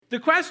The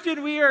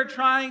question we are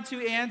trying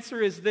to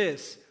answer is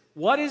this: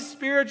 what is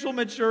spiritual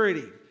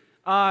maturity?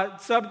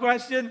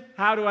 Sub-question,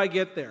 how do I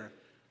get there?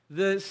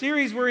 The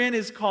series we're in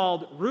is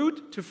called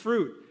Root to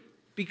Fruit.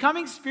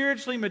 Becoming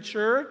spiritually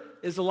mature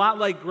is a lot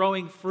like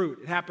growing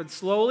fruit. It happens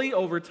slowly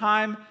over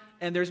time,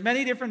 and there's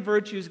many different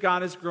virtues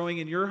God is growing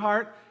in your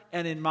heart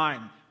and in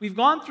mine. We've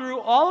gone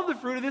through all of the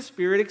fruit of the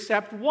Spirit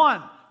except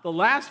one. The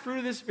last fruit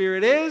of the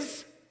Spirit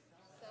is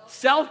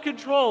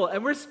self-control.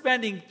 And we're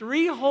spending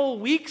 3 whole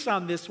weeks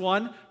on this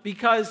one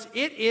because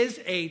it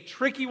is a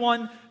tricky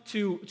one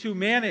to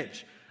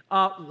manage.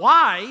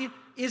 Why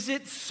is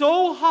it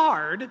so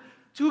hard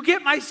to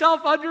get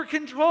myself under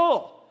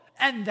control?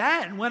 And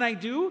then, when I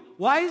do,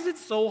 why is it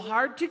so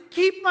hard to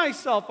keep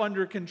myself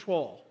under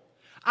control?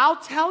 I'll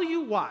tell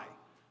you why.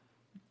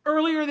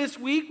 Earlier this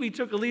week, we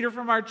took a leader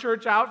from our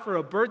church out for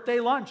a birthday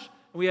lunch.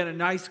 We had a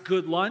nice,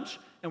 good lunch,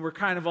 and we're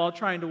kind of all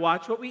trying to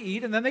watch what we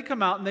eat. And then they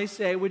come out and they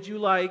say, would you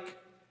like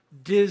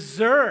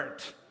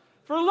dessert?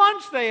 For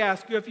lunch, they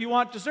ask you if you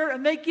want dessert,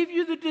 and they give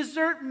you the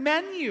dessert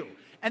menu.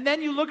 And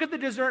then you look at the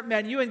dessert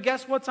menu, and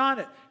guess what's on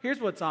it?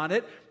 Here's what's on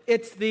it.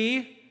 It's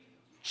the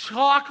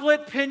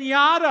chocolate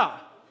piñata.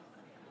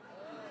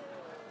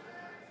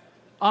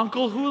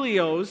 Uncle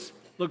Julio's,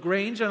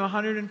 LaGrange on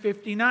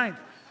 159th.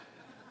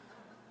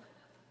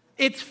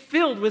 It's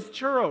filled with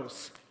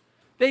churros.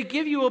 They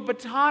give you a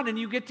baton and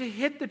you get to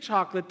hit the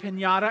chocolate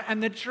piñata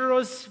and the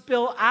churros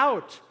spill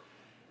out.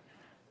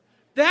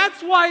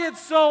 That's why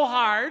it's so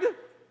hard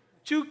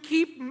to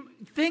keep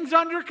things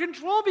under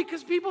control,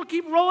 because people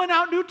keep rolling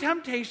out new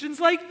temptations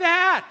like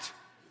that.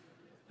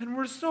 And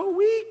we're so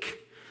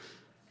weak.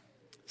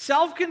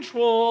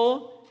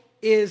 Self-control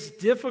is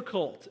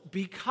difficult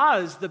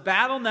because the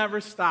battle never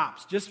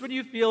stops. Just when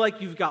you feel like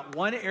you've got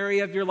one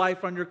area of your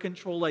life under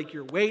control, like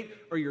your weight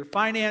or your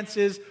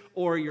finances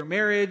or your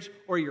marriage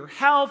or your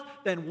health,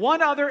 then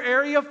one other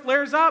area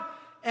flares up,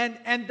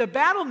 and the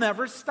battle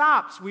never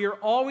stops. We are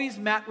always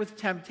met with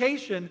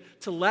temptation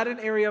to let an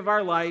area of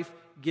our life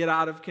get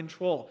out of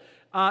control.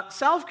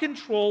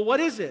 Self-control, what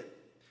is it?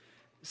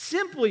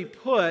 Simply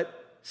put,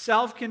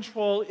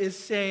 self-control is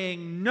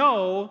saying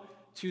no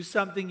to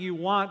something you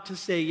want to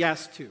say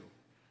yes to.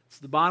 It's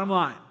the bottom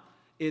line.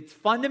 It's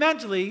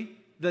fundamentally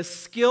the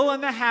skill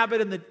and the habit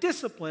and the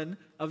discipline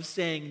of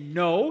saying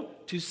no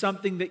to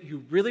something that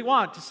you really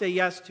want to say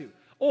yes to.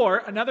 Or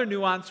another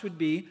nuance would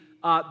be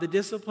the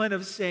discipline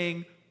of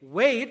saying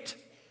wait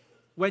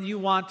when you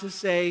want to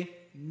say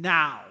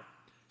now.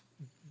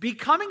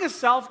 Becoming a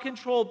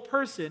self-controlled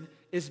person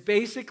is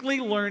basically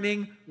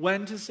learning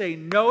when to say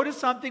no to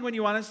something when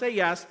you want to say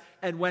yes,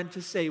 and when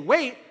to say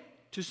wait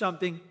to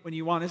something when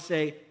you want to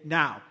say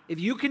now. If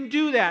you can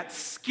do that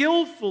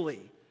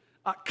skillfully,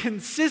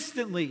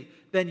 consistently,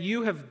 then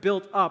you have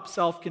built up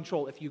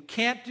self-control. If you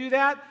can't do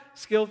that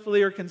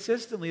skillfully or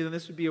consistently, then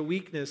this would be a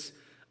weakness.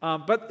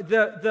 But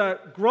the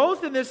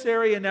growth in this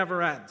area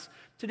never ends.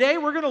 Today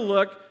we're going to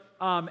look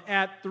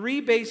at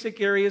 3 basic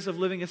areas of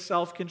living a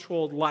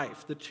self-controlled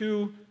life. The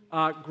 2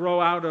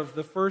 grow out of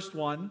the first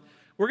one.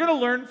 We're going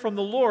to learn from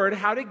the Lord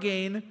how to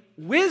gain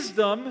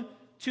wisdom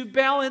to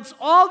balance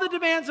all the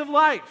demands of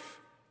life.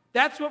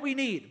 That's what we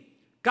need.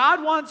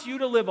 God wants you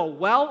to live a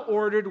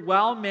well-ordered,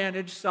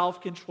 well-managed,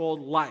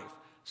 self-controlled life.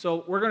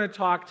 So we're going to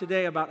talk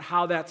today about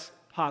how that's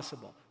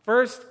possible.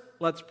 First,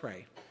 let's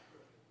pray.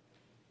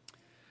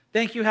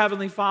 Thank you,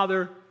 Heavenly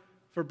Father,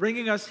 for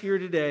bringing us here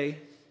today.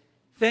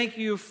 Thank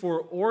you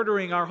for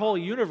ordering our whole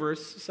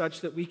universe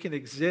such that we can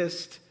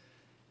exist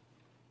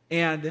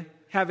and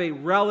have a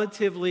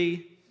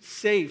relatively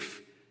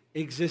safe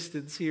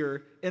existence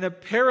here in a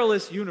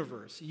perilous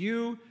universe.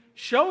 You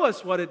show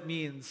us what it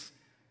means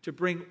to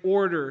bring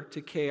order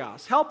to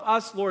chaos. Help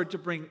us, Lord, to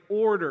bring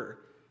order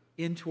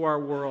into our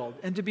world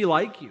and to be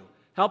like you.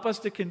 Help us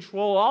to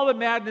control all the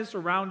madness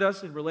around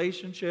us in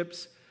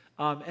relationships.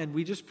 And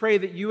we just pray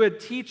that you would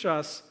teach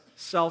us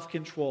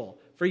self-control.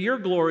 For your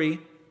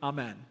glory,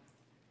 amen.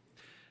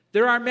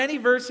 There are many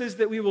verses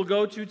that we will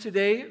go to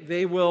today.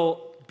 They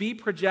will be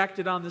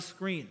projected on the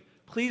screen.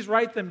 Please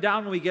write them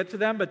down when we get to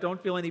them, but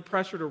don't feel any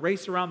pressure to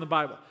race around the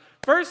Bible.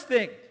 First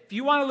thing, if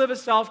you want to live a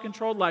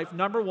self-controlled life,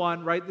 number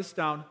 1, write this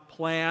down,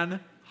 plan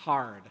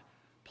hard.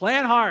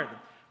 Plan hard.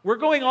 We're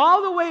going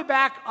all the way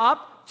back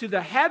up to the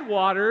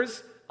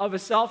headwaters of a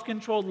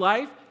self-controlled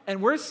life,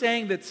 and we're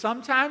saying that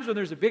sometimes when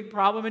there's a big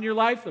problem in your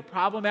life, the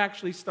problem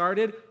actually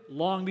started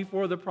long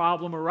before the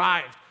problem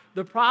arrived.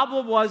 The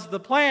problem was the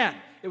plan.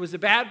 It was a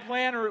bad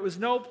plan or it was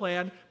no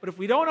plan, but if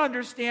we don't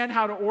understand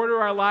how to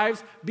order our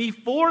lives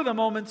before the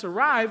moments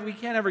arrive, we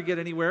can't ever get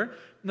anywhere.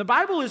 And the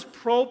Bible is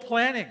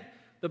pro-planning.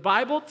 The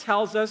Bible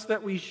tells us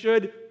that we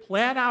should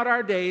plan out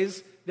our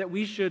days, that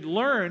we should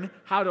learn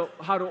how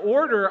to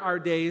order our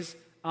days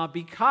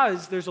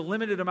because there's a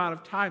limited amount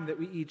of time that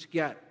we each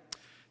get.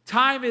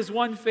 Time is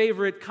one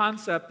favorite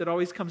concept that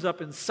always comes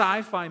up in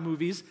sci-fi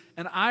movies,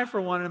 and I,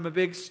 for one, am a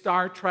big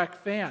Star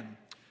Trek fan.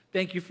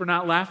 Thank you for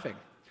not laughing.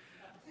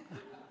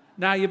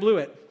 Now you blew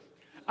it.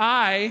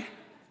 I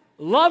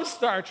love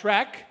Star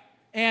Trek,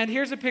 and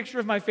here's a picture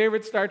of my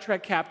favorite Star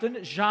Trek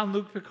captain,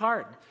 Jean-Luc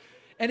Picard.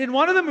 And in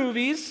one of the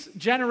movies,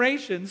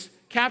 Generations,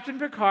 Captain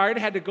Picard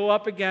had to go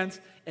up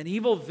against an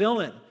evil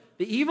villain.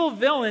 The evil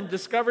villain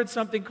discovered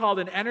something called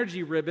an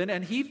energy ribbon,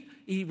 and he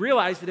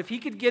realized that if he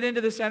could get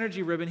into this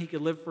energy ribbon, he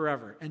could live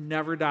forever and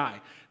never die.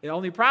 The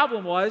only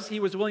problem was he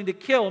was willing to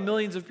kill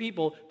millions of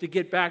people to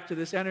get back to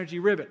this energy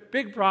ribbon.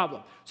 Big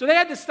problem. So they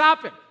had to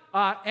stop him.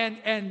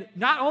 And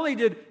not only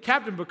did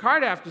Captain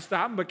Picard have to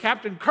stop him, but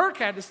Captain Kirk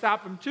had to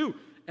stop him too.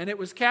 And it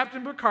was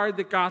Captain Picard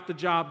that got the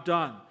job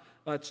done.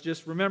 Let's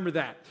just remember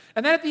that.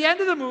 And then at the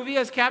end of the movie,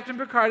 as Captain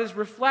Picard is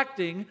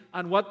reflecting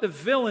on what the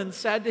villain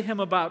said to him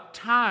about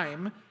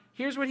time,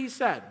 here's what he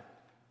said.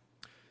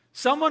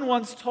 Someone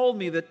once told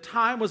me that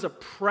time was a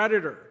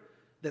predator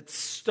that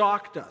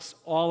stalked us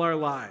all our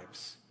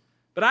lives.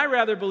 But I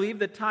rather believe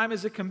that time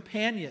is a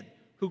companion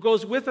who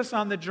goes with us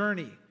on the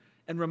journey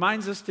and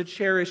reminds us to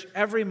cherish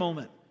every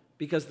moment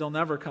because they'll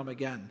never come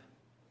again.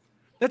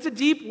 That's a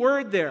deep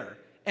word there.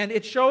 And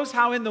it shows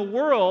how in the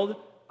world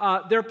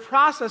they're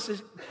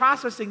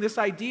processing this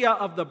idea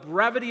of the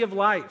brevity of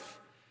life.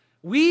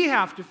 We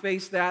have to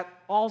face that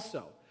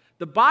also.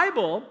 The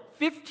Bible,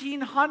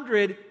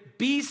 1500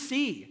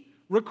 BC,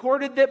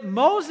 recorded that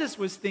Moses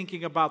was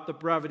thinking about the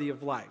brevity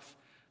of life.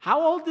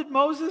 How old did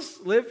Moses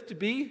live to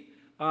be?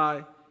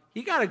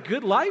 He got a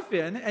good life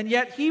in, and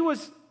yet he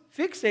was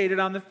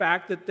fixated on the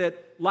fact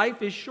that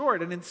life is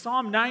short. And in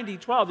Psalm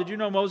 90:12, did you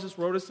know Moses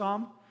wrote a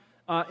psalm?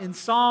 In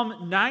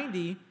Psalm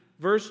 90,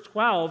 verse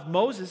 12,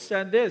 Moses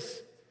said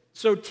this,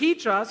 "So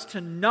teach us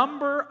to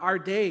number our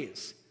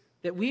days,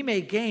 that we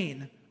may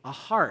gain a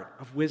heart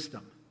of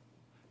wisdom."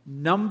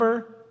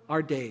 Number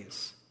our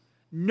days.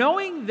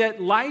 Knowing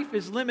that life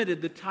is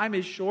limited, that time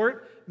is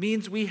short,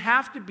 means we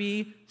have to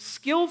be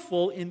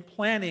skillful in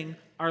planning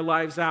our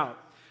lives out.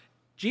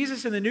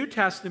 Jesus in the New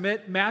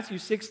Testament, Matthew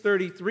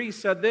 6:33,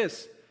 said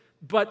this,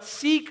 "But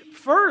seek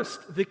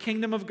first the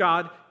kingdom of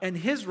God and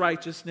his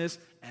righteousness,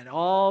 and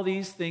all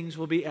these things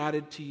will be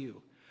added to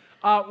you."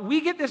 We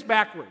get this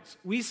backwards.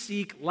 We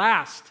seek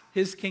last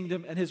his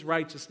kingdom and his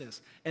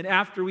righteousness. And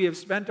after we have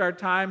spent our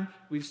time,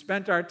 we've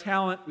spent our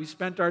talent, we've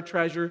spent our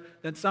treasure,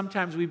 then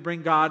sometimes we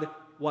bring God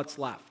what's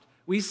left.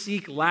 We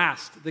seek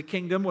last the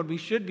kingdom when we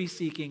should be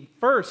seeking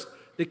first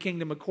the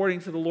kingdom according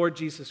to the Lord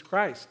Jesus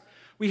Christ.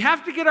 We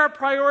have to get our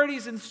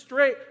priorities in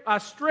straight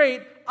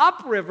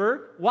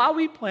upriver while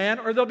we plan,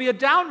 or there'll be a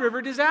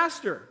downriver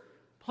disaster.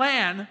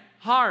 Plan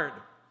hard.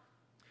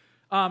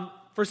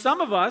 For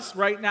some of us,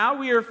 right now,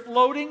 we are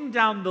floating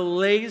down the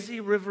lazy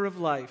river of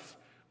life.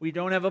 We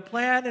don't have a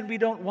plan, and we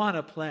don't want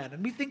a plan.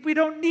 And we think we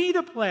don't need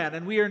a plan,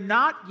 and we are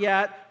not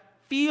yet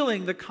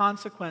feeling the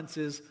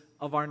consequences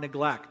of our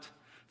neglect.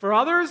 For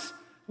others,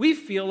 we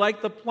feel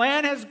like the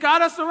plan has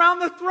got us around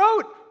the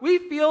throat. We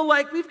feel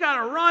like we've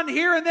got to run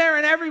here and there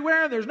and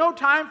everywhere, and there's no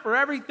time for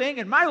everything,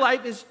 and my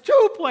life is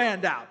too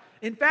planned out.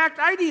 In fact,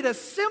 I need a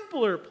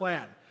simpler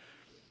plan.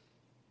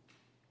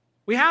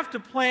 We have to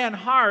plan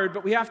hard,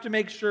 but we have to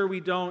make sure we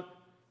don't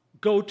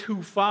go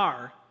too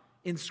far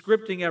in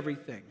scripting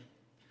everything.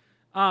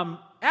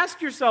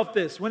 Ask yourself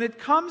this. When it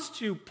comes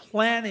to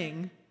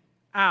planning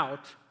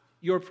out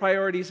your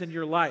priorities in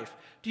your life,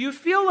 do you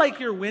feel like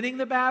you're winning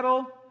the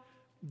battle?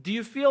 Do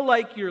you feel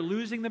like you're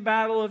losing the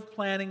battle of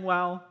planning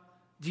well?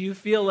 Do you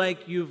feel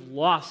like you've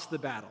lost the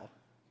battle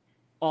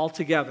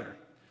altogether?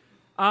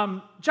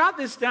 Jot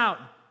this down.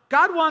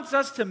 God wants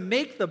us to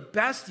make the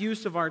best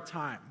use of our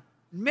time.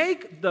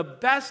 Make the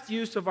best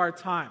use of our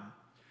time.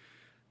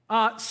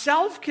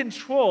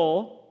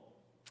 Self-control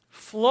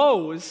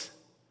flows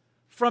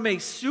from a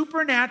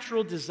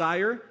supernatural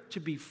desire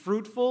to be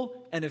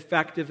fruitful and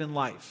effective in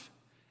life.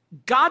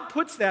 God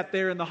puts that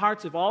there in the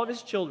hearts of all of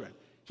his children.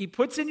 He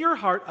puts in your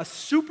heart a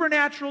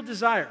supernatural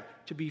desire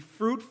to be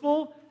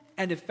fruitful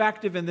and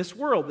effective in this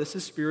world. This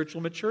is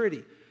spiritual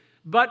maturity.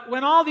 But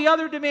when all the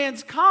other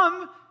demands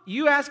come,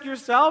 you ask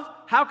yourself,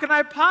 how can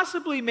I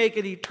possibly make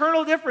an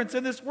eternal difference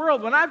in this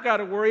world when I've got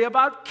to worry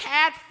about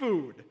cat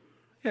food?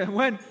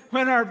 When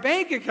our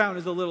bank account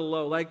is a little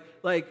low,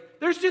 like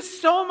there's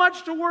just so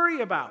much to worry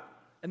about.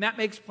 And that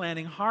makes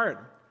planning hard.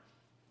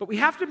 But we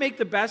have to make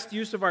the best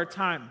use of our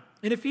time.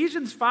 In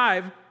Ephesians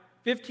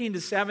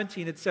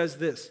 5:15-17, it says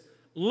this,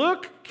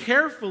 "Look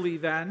carefully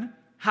then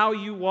how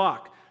you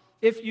walk."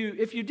 If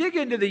you dig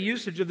into the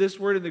usage of this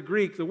word in the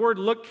Greek, the word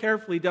look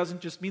carefully doesn't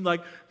just mean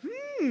like,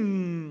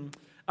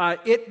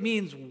 it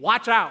means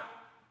watch out.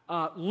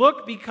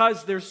 Look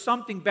because there's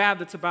something bad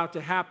that's about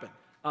to happen.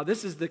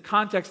 This is the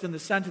context in the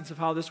sentence of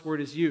how this word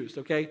is used,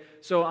 okay?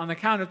 So on the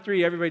count of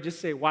 3, everybody just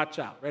say watch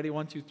out. Ready?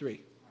 1, 2,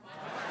 3.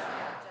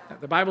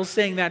 The Bible's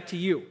saying that to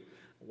you.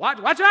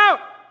 Watch out!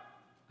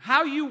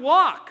 How you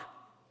walk.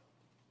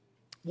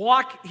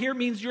 Walk here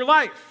means your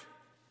life.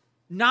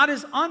 Not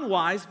as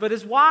unwise, but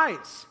as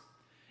wise.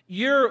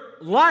 Your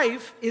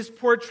life is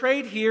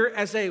portrayed here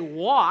as a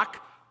walk,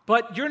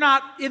 but you're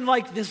not in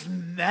like this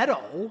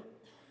meadow.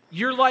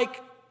 You're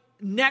like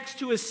next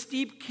to a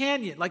steep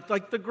canyon, like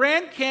the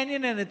Grand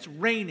Canyon, and it's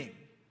raining.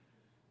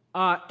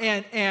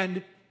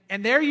 And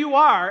there you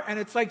are, and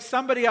it's like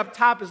somebody up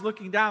top is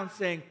looking down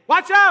saying,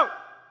 watch out!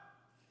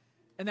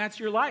 And that's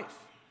your life.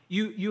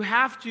 You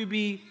have to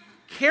be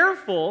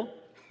careful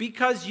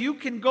because you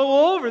can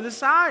go over the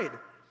side.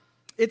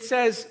 It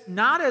says,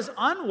 not as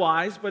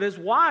unwise, but as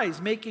wise,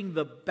 making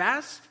the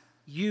best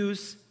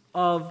use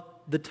of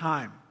the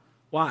time.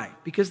 Why?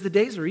 Because the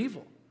days are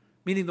evil,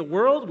 meaning the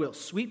world will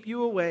sweep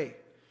you away.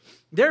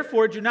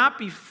 Therefore, do not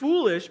be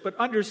foolish, but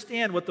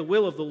understand what the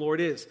will of the Lord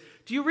is.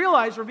 Do you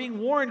realize we're being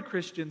warned,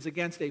 Christians,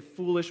 against a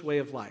foolish way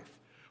of life?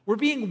 We're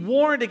being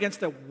warned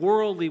against a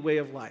worldly way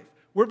of life.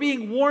 We're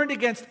being warned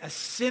against a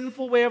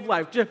sinful way of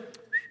life, just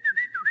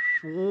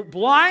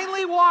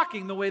blindly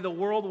walking the way the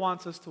world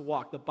wants us to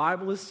walk. The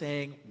Bible is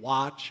saying,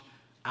 watch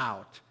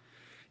out.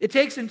 It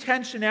takes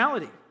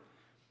intentionality.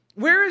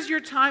 Where is your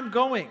time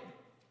going?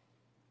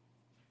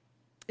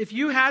 If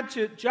you had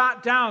to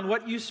jot down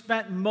what you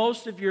spent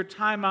most of your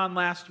time on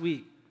last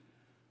week,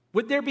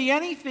 would there be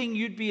anything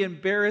you'd be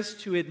embarrassed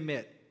to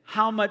admit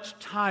how much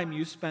time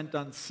you spent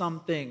on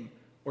something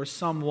or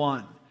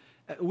someone?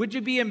 Would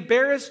you be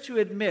embarrassed to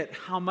admit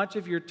how much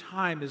of your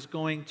time is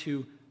going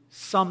to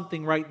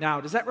something right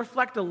now? Does that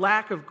reflect a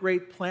lack of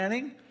great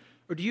planning?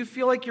 Or do you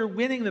feel like you're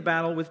winning the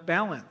battle with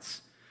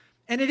balance?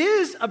 And it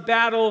is a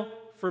battle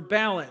for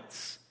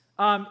balance.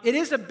 It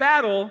is a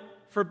battle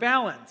for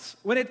balance.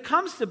 When it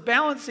comes to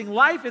balancing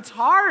life, it's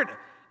hard,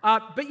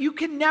 but you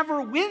can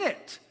never win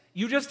it.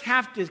 You just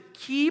have to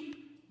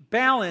keep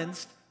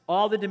balanced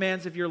all the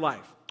demands of your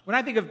life. When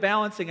I think of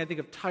balancing, I think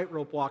of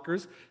tightrope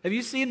walkers. Have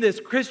you seen this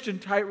Christian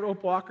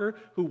tightrope walker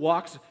who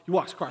walks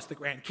across the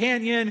Grand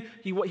Canyon?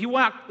 He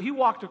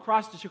walked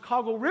across the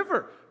Chicago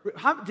River.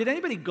 Did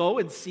anybody go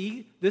and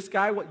see this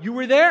guy? You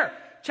were there.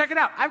 Check it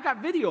out. I've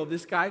got video of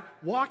this guy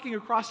walking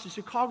across the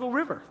Chicago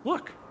River.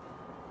 Look.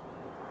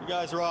 You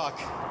guys rock.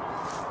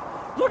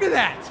 Look at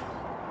that.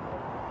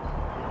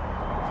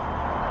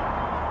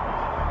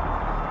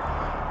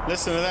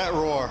 Listen to that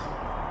roar.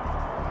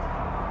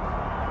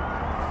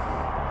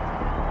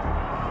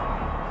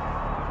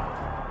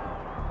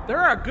 There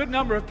are a good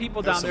number of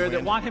people down there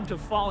that want him to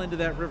fall into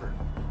that river.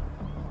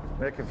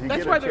 Nick, if you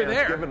That's get why a they're chance,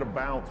 there. give it a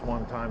bounce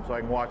one time so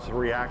I can watch the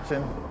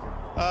reaction.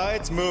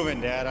 It's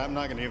moving, Dad. I'm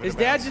not going to give it His a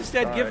dad bounce. just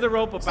said, give the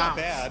rope a It's bounce.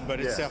 not bad, but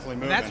it's Yeah. definitely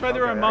moving. And that's why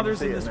there are Okay, I mothers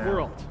can in see this it now.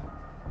 world.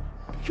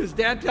 Because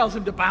dad tells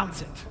him to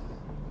bounce it.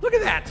 Look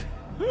at that.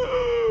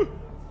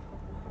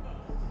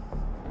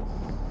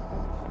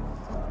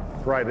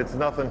 Right, it's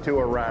nothing too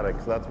erratic,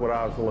 so that's what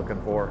I was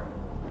looking for.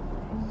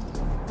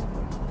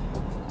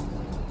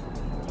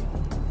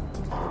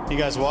 You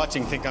guys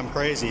watching think I'm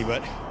crazy,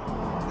 but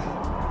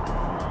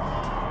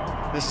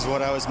this is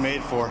what I was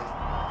made for.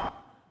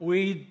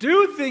 We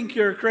do think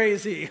you're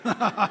crazy. All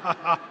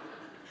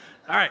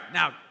right,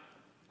 now,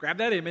 grab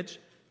that image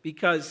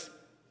because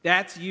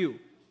that's you.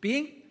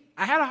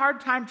 I had a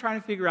hard time trying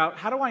to figure out,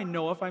 how do I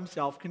know if I'm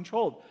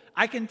self-controlled?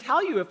 I can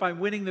tell you if I'm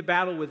winning the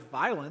battle with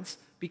violence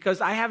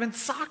because I haven't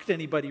socked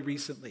anybody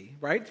recently,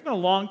 right? It's been a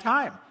long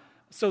time.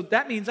 So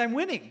that means I'm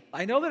winning.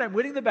 I know that I'm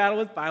winning the battle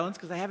with violence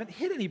because I haven't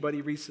hit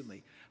anybody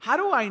recently. How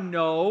do I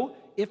know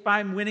if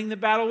I'm winning the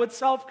battle with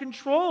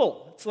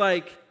self-control? It's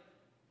like,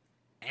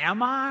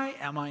 am I?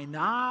 Am I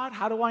not?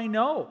 How do I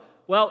know?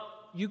 Well,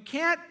 you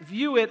can't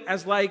view it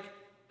as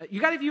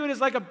you got to view it as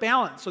like a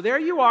balance. So there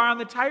you are on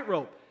the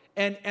tightrope.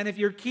 And if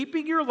you're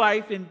keeping your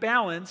life in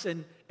balance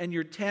and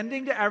you're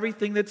tending to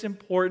everything that's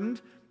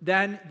important,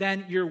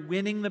 then you're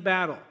winning the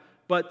battle.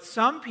 But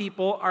some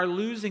people are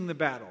losing the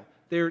battle.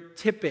 They're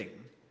tipping.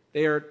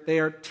 They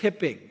are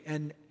tipping.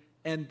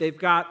 And they've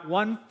got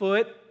one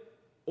foot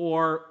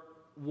or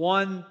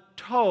one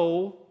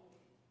toe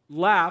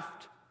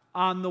left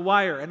on the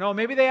wire. And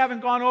maybe they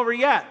haven't gone over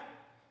yet.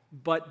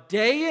 But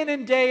day in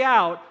and day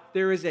out,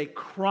 there is a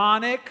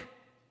chronic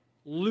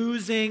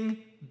losing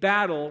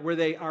battle where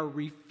they are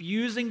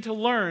refusing to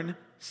learn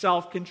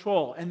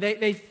self-control. And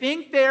they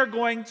think they're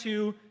going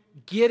to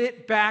get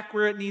it back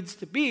where it needs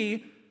to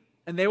be,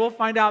 and they will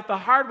find out the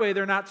hard way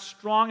they're not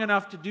strong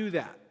enough to do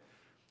that.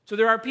 So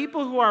there are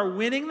people who are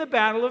winning the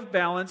battle of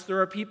balance, there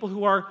are people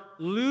who are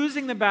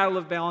losing the battle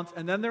of balance,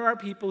 and then there are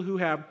people who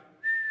have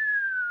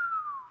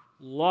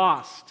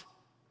lost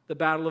the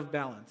battle of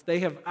balance. They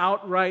have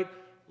outright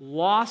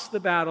lost the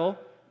battle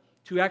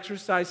to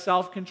exercise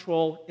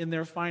self-control in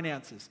their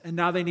finances, and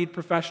now they need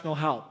professional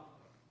help.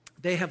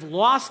 They have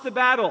lost the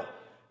battle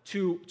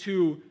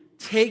to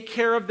take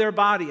care of their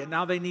body, and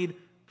now they need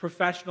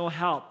professional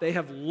help. They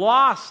have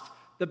lost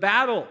the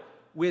battle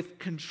with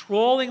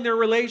controlling their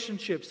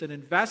relationships and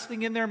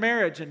investing in their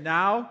marriage, and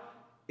now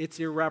it's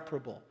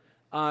irreparable.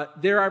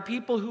 There are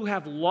people who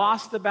have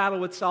lost the battle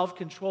with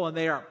self-control, and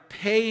they are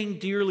paying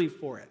dearly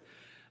for it.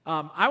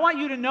 I want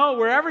you to know,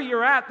 wherever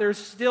you're at, there's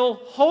still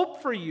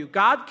hope for you.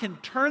 God can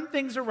turn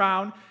things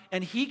around,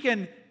 and He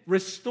can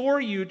restore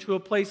you to a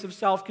place of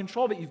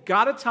self-control, but you've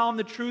got to tell Him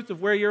the truth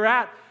of where you're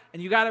at,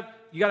 and you got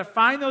to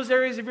find those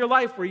areas of your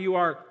life where you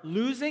are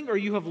losing or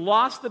you have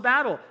lost the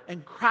battle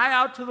and cry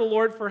out to the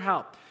Lord for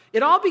help.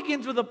 It all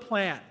begins with a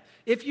plan.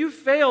 If you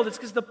failed, it's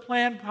because the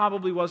plan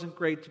probably wasn't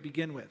great to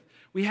begin with.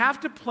 We have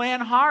to plan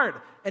hard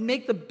and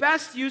make the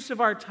best use of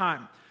our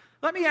time.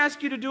 Let me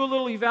ask you to do a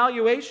little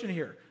evaluation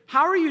here.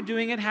 how are you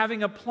doing at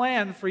having a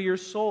plan for your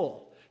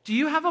soul? Do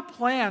you have a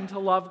plan to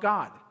love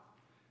God?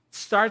 It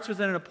starts with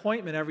an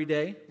appointment every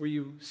day where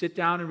you sit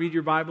down and read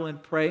your Bible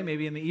and pray,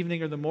 maybe in the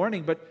evening or the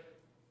morning, but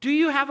do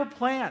you have a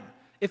plan?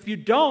 If you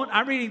don't,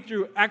 I'm reading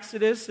through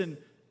Exodus and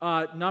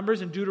Numbers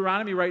and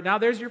Deuteronomy right now.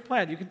 There's your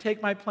plan. You can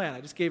take my plan.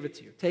 I just gave it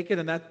to you. Take it,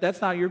 and that's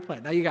not your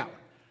plan. Now you got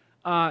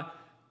one.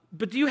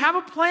 But do you have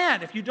a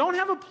plan? If you don't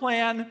have a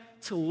plan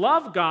to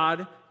love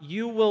God,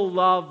 you will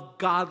love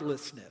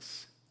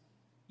godlessness.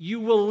 You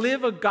will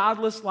live a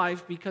godless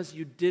life because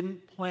you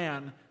didn't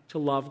plan to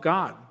love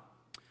God.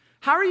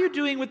 How are you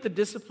doing with the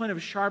discipline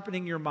of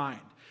sharpening your mind?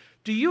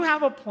 Do you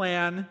have a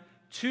plan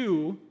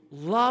to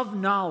love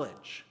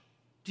knowledge?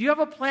 Do you have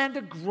a plan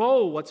to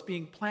grow what's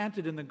being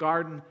planted in the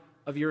garden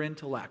of your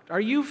intellect?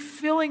 Are you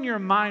filling your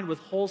mind with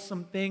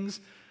wholesome things?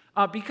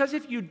 Because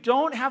if you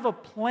don't have a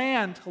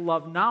plan to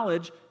love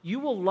knowledge, you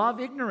will love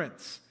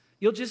ignorance.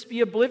 You'll just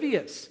be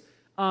oblivious.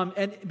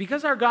 And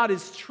because our God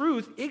is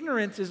truth,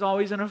 ignorance is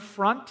always an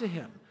affront to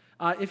him.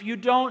 If you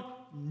don't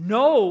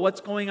know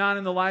what's going on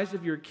in the lives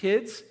of your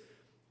kids,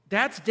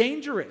 that's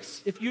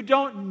dangerous. If you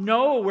don't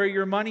know where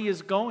your money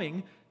is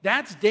going,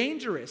 that's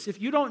dangerous.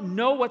 If you don't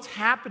know what's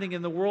happening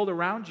in the world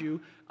around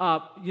you,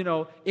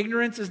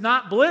 ignorance is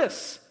not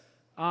bliss.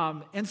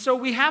 And so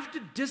we have to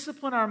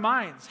discipline our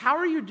minds. How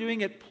are you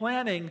doing at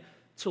planning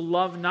to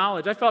love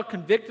knowledge? I felt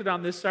convicted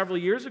on this several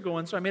years ago,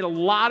 and so I made a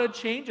lot of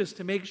changes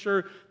to make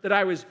sure that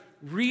I was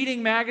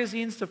reading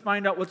magazines to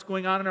find out what's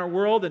going on in our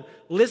world and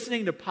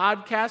listening to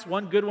podcasts.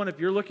 One good one, if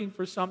you're looking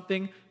for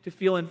something to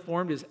feel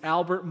informed, is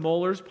Albert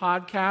Mohler's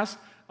podcast.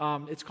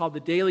 It's called The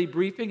Daily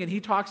Briefing, and he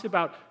talks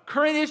about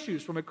current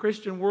issues from a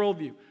Christian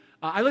worldview.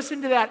 I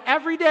listen to that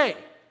every day.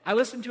 I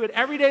listened to it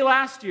every day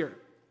last year.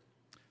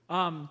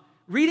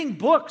 Reading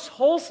books,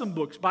 wholesome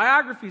books,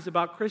 biographies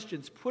about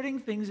Christians, putting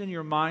things in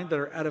your mind that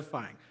are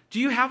edifying. Do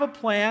you have a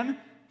plan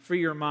for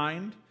your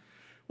mind?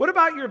 What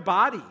about your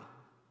body?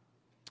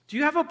 Do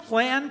you have a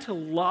plan to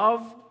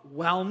love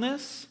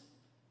wellness?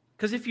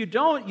 Because if you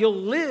don't, you'll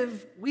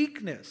live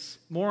weakness.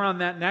 More on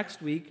that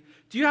next week.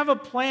 Do you have a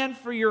plan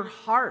for your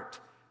heart?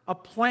 A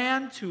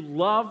plan to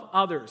love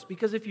others?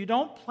 Because if you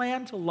don't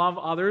plan to love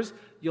others,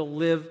 you'll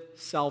live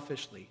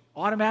selfishly,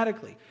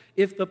 automatically.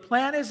 If the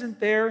plan isn't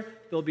there,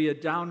 there'll be a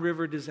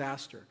downriver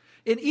disaster.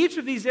 In each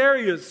of these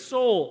areas,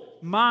 soul,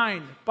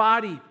 mind,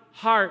 body,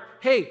 heart.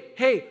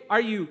 Hey,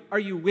 are you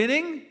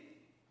winning?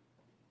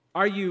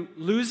 Are you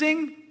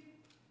losing?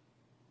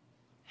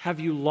 Have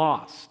you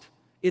lost?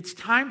 It's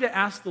time to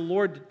ask the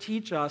Lord to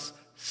teach us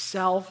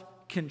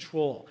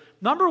self-control.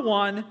 Number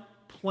one,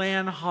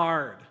 plan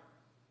hard.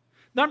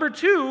 Number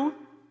two,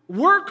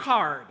 work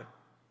hard.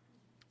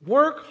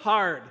 Work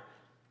hard.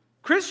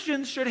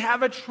 Christians should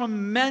have a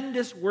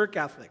tremendous work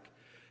ethic.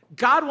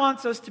 God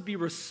wants us to be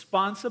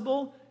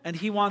responsible, and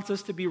he wants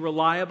us to be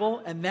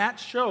reliable, and that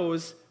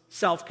shows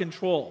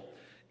self-control.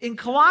 In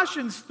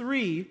Colossians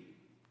 3,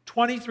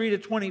 23 to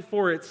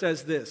 24, it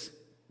says this: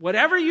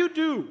 whatever you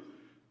do,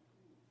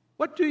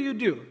 what do you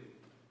do?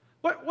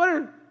 What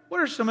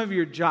are some of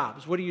your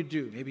jobs? What do you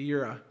do? Maybe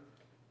you're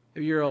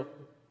a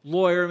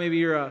lawyer, maybe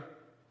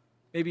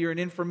you're an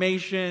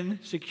information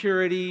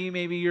security,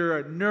 maybe you're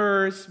a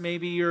nurse,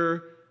 maybe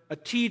you're a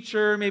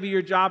teacher, maybe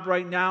your job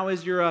right now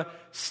is you're a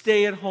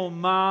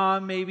stay-at-home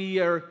mom, maybe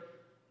you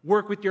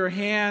work with your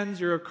hands,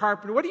 you're a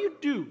carpenter. What do you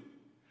do?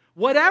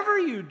 Whatever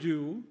you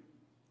do,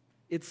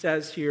 it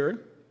says here,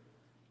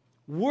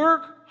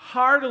 work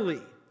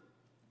heartily,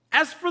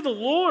 as for the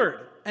Lord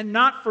and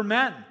not for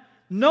men,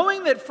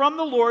 knowing that from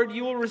the Lord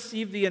you will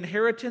receive the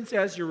inheritance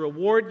as your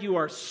reward. You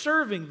are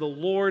serving the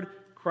Lord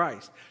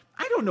Christ.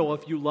 I don't know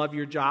if you love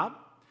your job.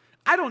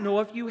 I don't know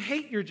if you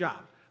hate your job.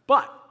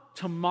 But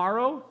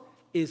tomorrow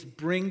is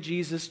Bring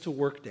Jesus to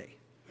Work Day.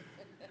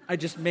 I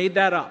just made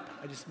that up.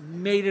 I just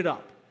made it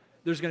up.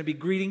 There's going to be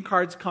greeting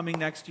cards coming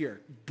next year.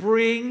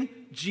 Bring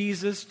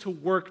Jesus to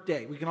Work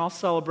Day. We can all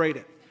celebrate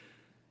it.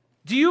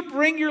 Do you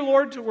bring your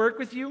Lord to work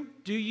with you?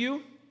 Do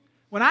you?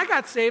 When I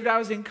got saved, I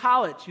was in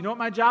college. You know what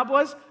my job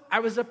was? I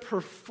was a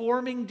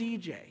performing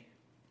DJ.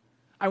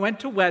 I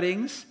went to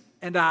weddings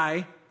and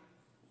I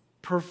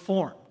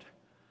performed.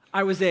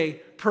 I was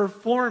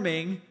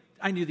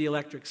I knew the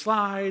electric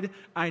slide.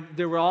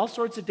 There were all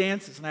sorts of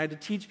dances, and I had to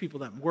teach people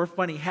them. Wore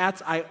funny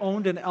hats. I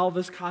owned an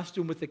Elvis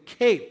costume with a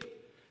cape,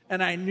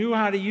 and I knew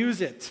how to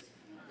use it.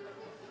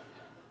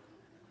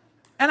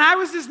 And I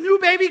was this new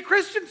baby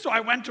Christian, so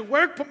I went to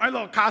work, put my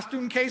little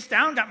costume case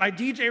down, got my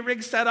DJ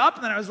rig set up,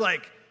 and then I was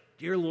like,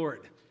 Dear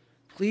Lord,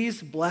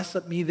 please bless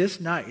me this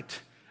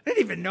night. I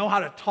didn't even know how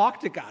to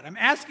talk to God. I'm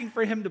asking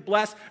for him to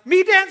bless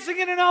me dancing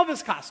in an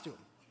Elvis costume.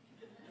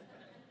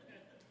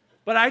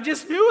 But I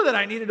just knew that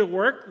I needed to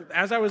work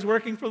as I was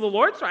working for the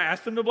Lord, so I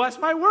asked him to bless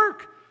my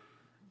work.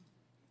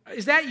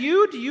 Is that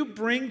you? Do you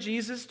bring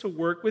Jesus to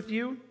work with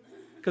you?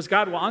 Because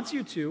God wants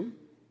you to.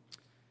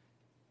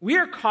 We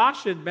are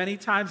cautioned many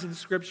times in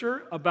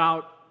Scripture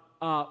about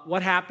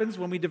what happens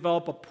when we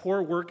develop a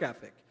poor work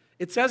ethic.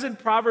 It says in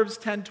Proverbs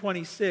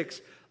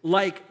 10:26,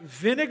 Like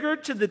vinegar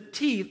to the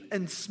teeth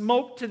and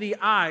smoke to the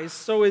eyes,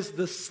 so is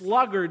the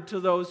sluggard to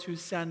those who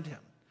send him.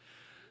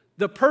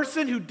 The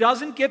person who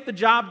doesn't get the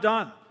job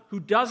done, who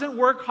doesn't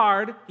work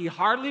hard, he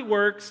hardly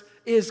works,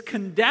 is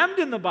condemned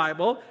in the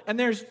Bible, and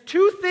there's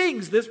two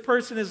things this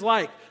person is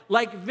like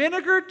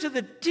vinegar to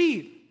the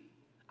teeth.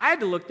 I had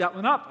to look that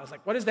one up. I was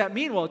like, what does that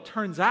mean? Well, it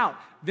turns out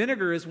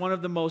vinegar is one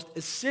of the most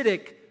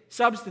acidic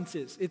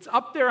substances. It's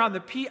up there on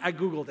the I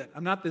Googled it.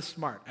 I'm not this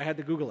smart. I had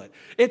to Google it.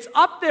 It's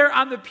up there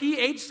on the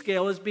pH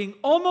scale as being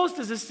almost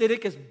as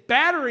acidic as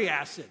battery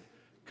acid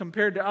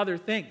compared to other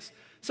things.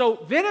 So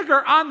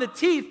vinegar on the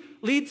teeth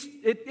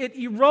it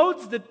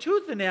erodes the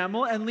tooth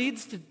enamel and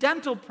leads to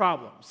dental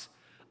problems.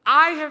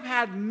 I have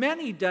had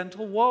many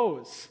dental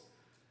woes,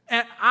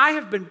 and I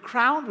have been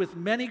crowned with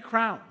many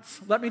crowns,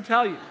 let me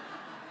tell you.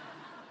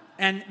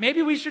 And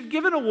maybe we should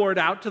give an award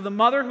out to the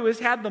mother who has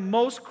had the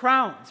most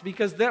crowns,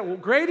 because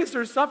great is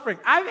her suffering.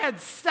 I've had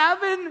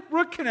 7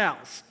 root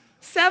canals,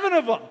 7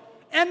 of them,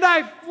 and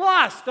I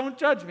floss. Don't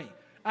judge me.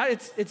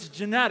 It's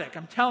genetic,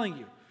 I'm telling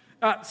you.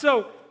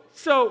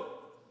 So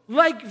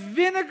like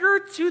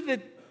vinegar to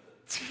the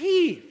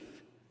teeth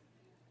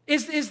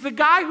is the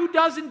guy who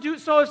doesn't do.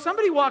 So if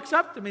somebody walks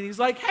up to me and he's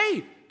like,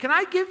 hey, can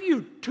I give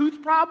you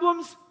tooth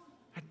problems?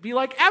 I'd be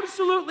like,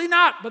 absolutely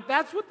not. But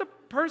that's what the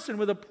person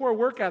with a poor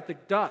work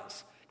ethic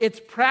does. It's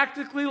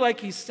practically like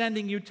he's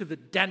sending you to the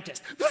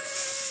dentist.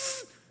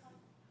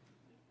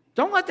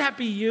 Don't let that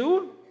be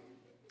you.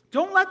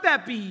 Don't let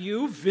that be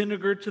you,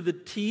 vinegar to the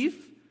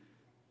teeth.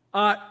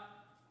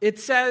 It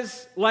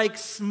says like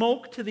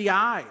smoke to the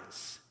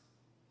eyes.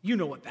 You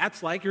know what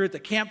that's like. You're at the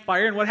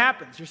campfire, and what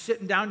happens? You're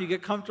sitting down, you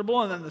get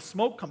comfortable, and then the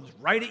smoke comes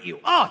right at you.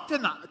 Oh,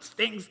 it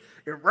stings.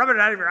 You're rubbing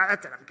it out of your eyes,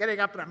 and I'm getting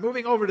up, and I'm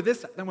moving over to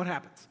this side. Then what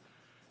happens?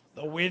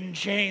 The wind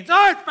changes.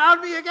 Oh, it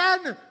found me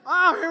again.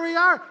 Oh, here we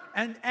are.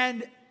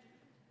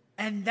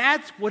 And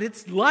that's what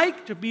it's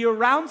like to be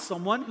around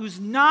someone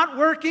who's not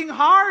working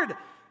hard.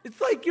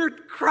 It's like you're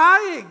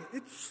crying.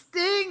 It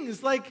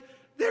stings. Like,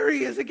 there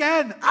he is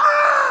again.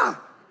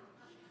 Ah!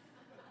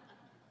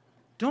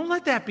 Don't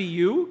let that be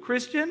you,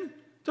 Christian.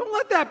 Don't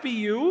let that be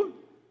you.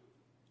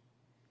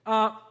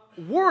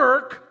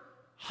 Work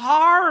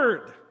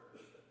hard.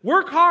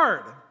 Work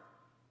hard.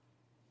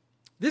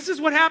 This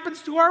is what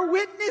happens to our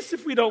witness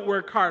if we don't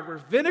work hard. We're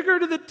vinegar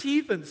to the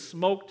teeth and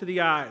smoke to the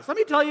eyes. Let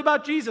me tell you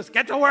about Jesus.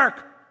 Get to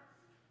work.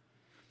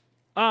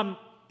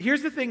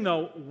 Here's the thing,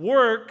 though.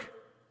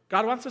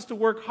 God wants us to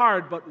work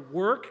hard, but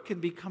work can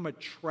become a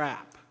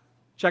trap.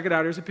 Check it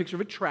out. Here's a picture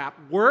of a trap.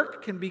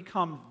 Work can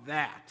become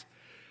that.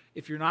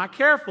 If you're not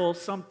careful,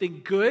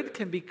 something good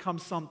can become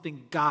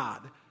something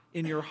God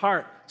in your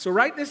heart. So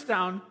write this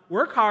down.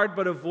 Work hard,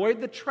 but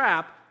avoid the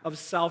trap of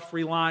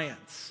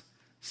self-reliance.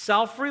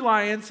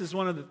 Self-reliance is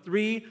one of the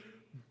 3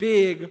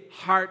 big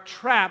heart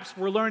traps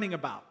we're learning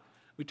about.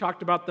 We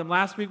talked about them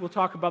last week. We'll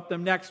talk about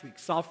them next week.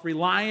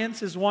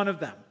 Self-reliance is one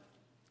of them.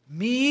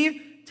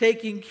 Me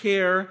taking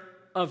care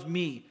of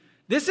me.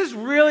 This is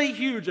really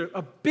huge,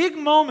 a big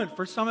moment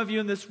for some of you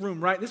in this room,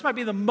 right? This might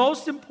be the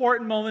most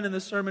important moment in the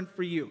sermon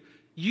for you.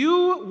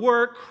 You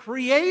were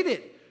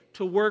created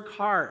to work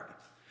hard.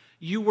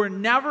 You were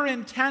never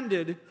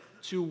intended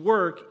to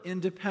work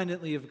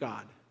independently of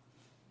God.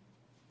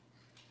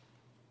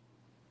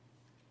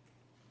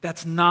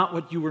 That's not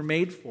what you were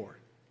made for.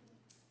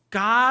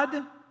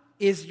 God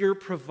is your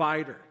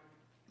provider.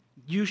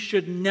 You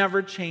should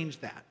never change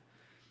that.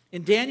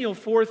 In Daniel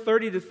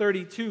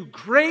 4:30-32,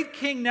 great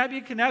King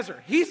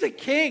Nebuchadnezzar, he's a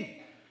king.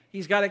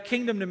 He's got a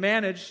kingdom to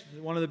manage,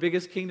 one of the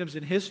biggest kingdoms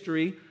in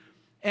history.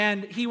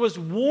 And he was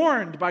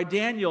warned by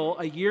Daniel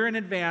a year in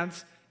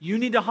advance, you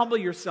need to humble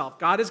yourself.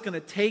 God is going to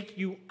take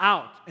you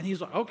out. And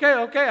he's like, okay,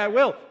 I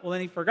will. Well,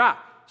 then he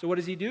forgot. So what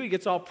does he do? He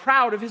gets all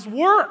proud of his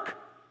work.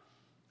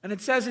 And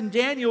it says in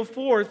Daniel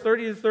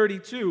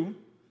 4:30-32,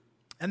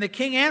 and the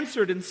king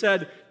answered and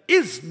said,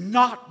 is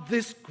not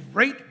this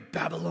great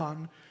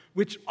Babylon,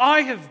 which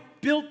I have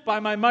built by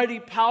my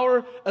mighty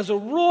power as a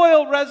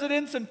royal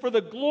residence and for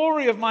the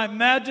glory of my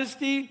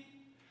majesty?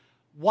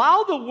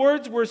 While the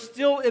words were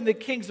still in the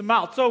king's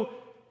mouth, so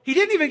he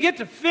didn't even get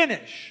to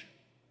finish,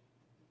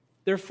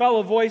 there fell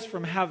a voice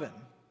from heaven.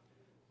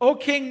 O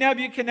King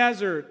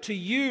Nebuchadnezzar, to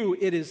you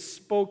it is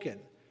spoken.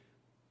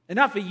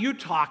 Enough of you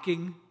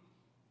talking.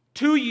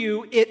 To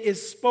you it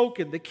is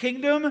spoken. The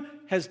kingdom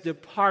has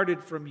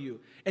departed from you,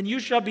 and you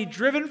shall be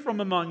driven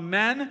from among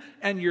men,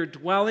 and your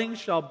dwelling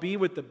shall be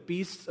with the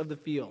beasts of the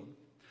field.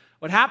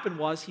 What happened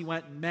was he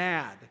went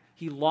mad.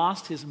 He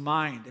lost his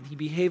mind, and he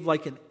behaved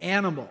like an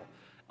animal.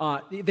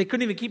 They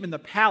couldn't even keep him in the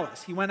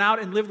palace. He went out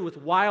and lived with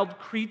wild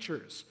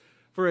creatures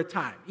for a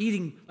time,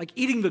 eating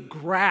the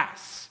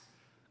grass,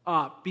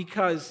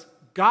 because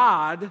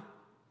God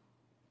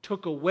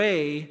took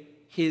away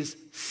his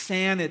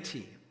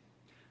sanity.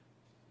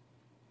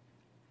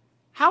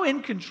 How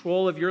in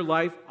control of your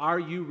life are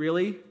you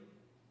really?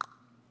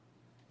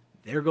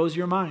 There goes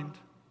your mind.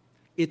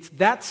 It's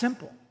that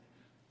simple.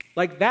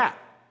 Like that.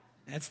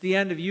 That's the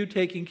end of you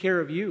taking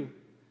care of you.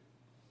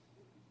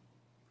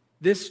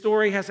 This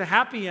story has a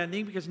happy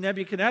ending because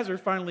Nebuchadnezzar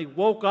finally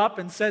woke up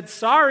and said,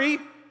 sorry,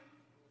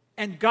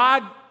 and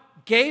God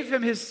gave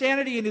him his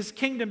sanity and his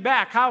kingdom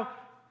back. How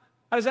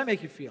does that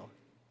make you feel?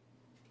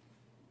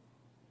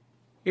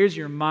 Here's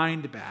your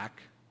mind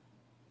back.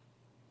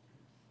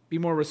 Be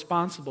more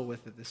responsible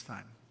with it this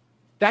time.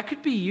 That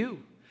could be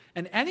you.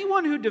 And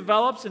anyone who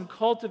develops and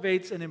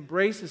cultivates and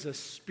embraces a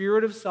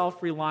spirit of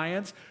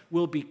self-reliance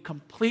will be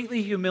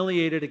completely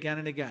humiliated again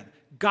and again.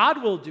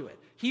 God will do it.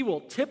 He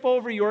will tip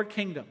over your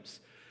kingdoms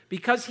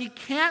because he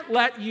can't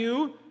let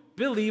you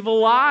believe a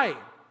lie.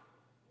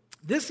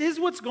 This is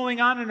what's going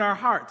on in our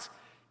hearts.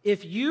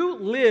 If you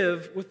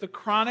live with the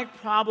chronic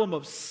problem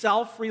of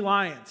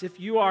self-reliance, if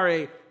you are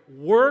a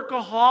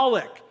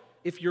workaholic,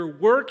 if you're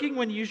working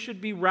when you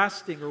should be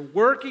resting or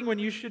working when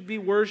you should be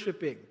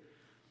worshiping,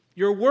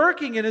 you're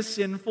working in a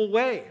sinful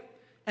way.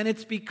 And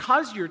it's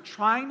because you're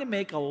trying to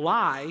make a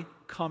lie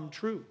come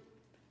true.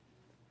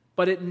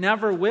 But it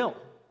never will.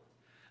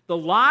 The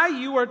lie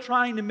you are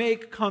trying to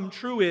make come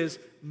true is,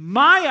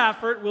 my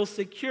effort will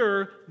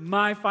secure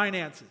my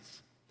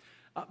finances.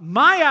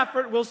 My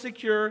effort will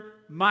secure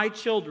my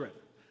children.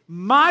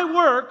 My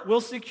work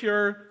will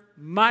secure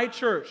my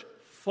church.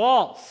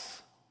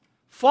 False.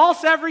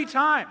 False every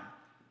time.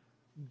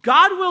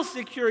 God will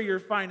secure your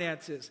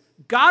finances.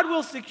 God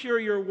will secure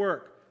your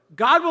work.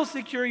 God will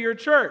secure your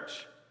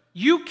church.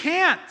 You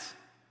can't.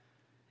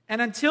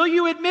 And until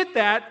you admit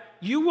that,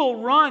 you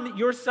will run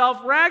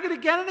yourself ragged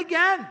again and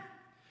again.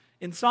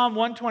 In Psalm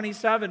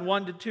 127,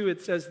 1-2,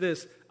 it says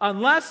this,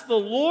 unless the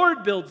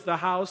Lord builds the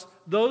house,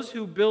 those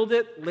who build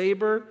it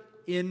labor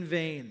in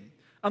vain.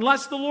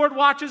 Unless the Lord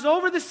watches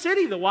over the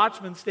city, the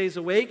watchman stays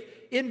awake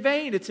in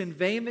vain. It's in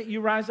vain that you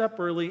rise up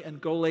early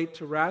and go late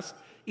to rest,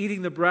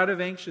 eating the bread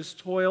of anxious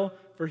toil,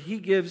 for he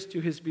gives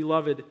to his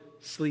beloved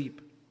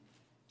sleep.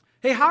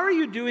 Hey, how are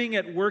you doing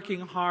at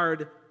working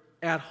hard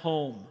at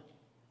home?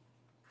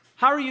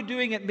 How are you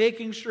doing at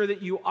making sure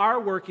that you are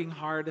working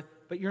hard,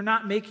 but you're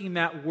not making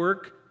that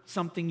work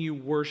something you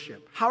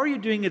worship? How are you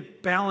doing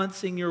at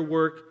balancing your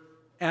work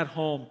at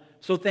home?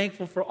 So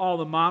thankful for all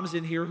the moms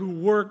in here who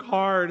work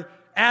hard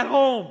at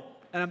home.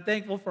 And I'm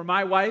thankful for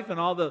my wife and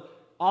all the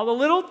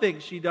little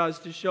things she does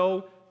to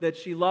show that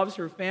she loves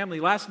her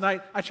family. Last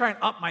night, I try and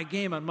up my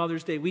game on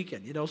Mother's Day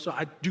weekend, so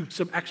I do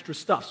some extra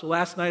stuff. So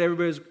last night,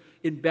 everybody was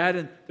in bed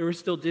and there were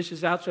still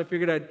dishes out, so I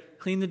figured I'd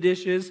clean the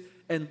dishes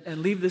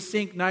and leave the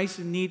sink nice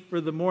and neat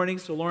for the morning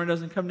so Lauren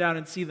doesn't come down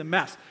and see the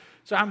mess.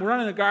 So I'm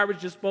running the garbage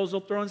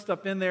disposal, throwing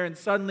stuff in there, and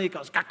suddenly it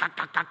goes,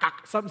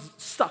 something's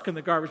stuck in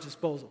the garbage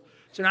disposal.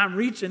 So now I'm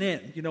reaching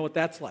in. You know what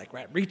that's like,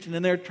 right? Reaching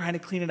in there, trying to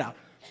clean it out.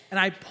 And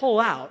I pull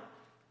out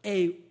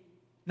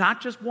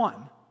not just one,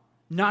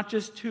 not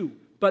just two,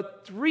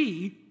 but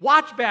 3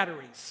 watch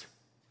batteries.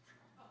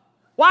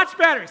 Watch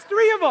batteries,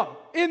 3 of them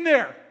in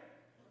there.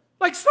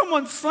 Like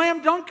someone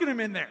slam dunking them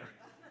in there.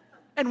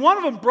 And one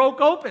of them broke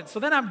open. So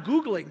then I'm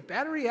Googling,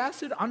 battery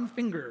acid on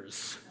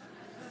fingers.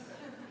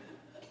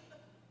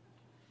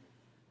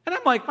 And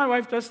I'm like, my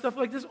wife does stuff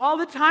like this all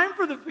the time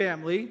for the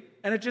family,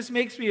 and it just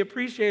makes me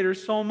appreciate her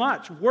so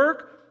much.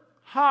 Work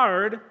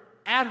hard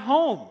at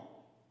home.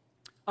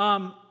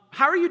 How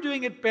are you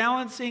doing at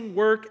balancing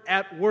work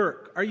at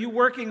work? Are you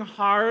working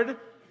hard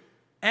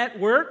at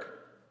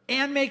work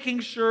and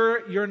making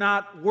sure you're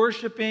not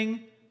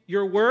worshiping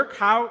your work?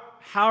 How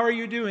are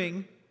you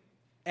doing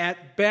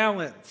at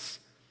balance?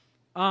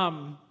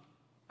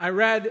 I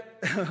read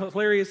a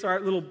hilarious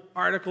little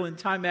article in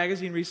Time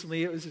magazine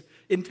recently. It was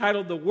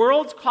entitled, The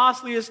World's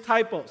Costliest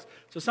Typos.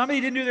 So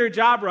somebody didn't do their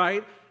job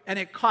right, and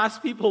it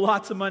cost people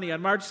lots of money. On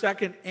March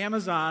 2nd,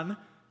 Amazon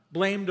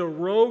blamed a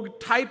rogue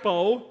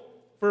typo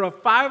for a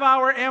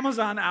 5-hour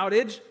Amazon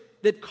outage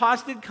that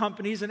costed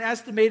companies an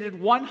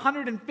estimated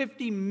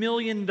 $150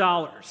 million.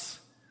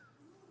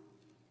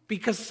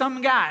 Because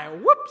some guy,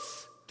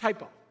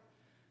 typo.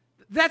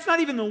 That's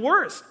not even the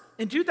worst.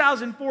 In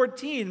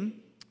 2014,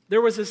 there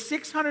was a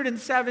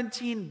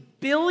 $617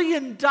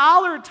 billion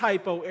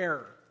typo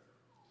error.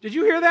 Did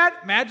you hear that?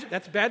 Imagine,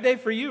 that's a bad day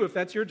for you if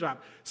that's your job.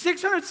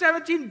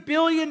 $617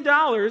 billion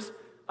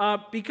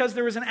because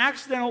there was an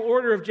accidental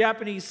order of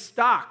Japanese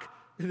stock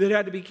that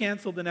had to be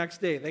canceled the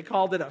next day. They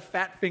called it a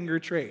fat finger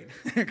trade.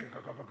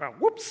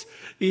 Whoops,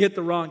 he hit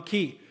the wrong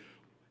key.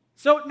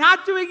 So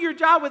not doing your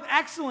job with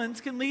excellence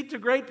can lead to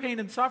great pain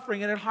and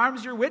suffering, and it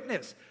harms your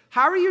witness.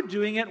 How are you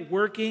doing at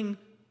working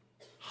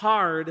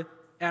hard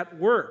at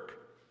work?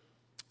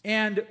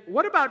 And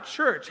what about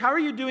church? How are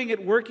you doing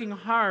at working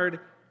hard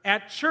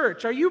at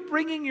church? Are you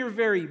bringing your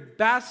very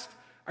best?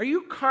 Are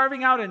you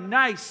carving out a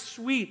nice,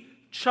 sweet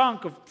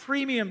chunk of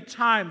premium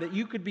time that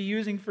you could be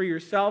using for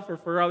yourself or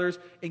for others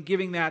and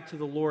giving that to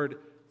the Lord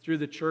through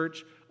the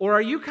church? Or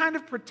are you kind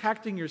of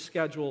protecting your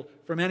schedule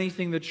from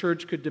anything the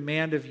church could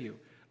demand of you?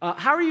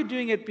 How are you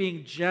doing at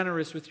being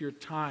generous with your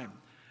time?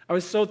 I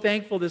was so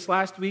thankful this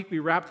last week. We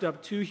wrapped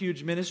up 2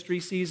 huge ministry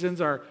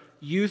seasons, our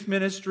youth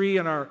ministry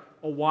and our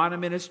Awana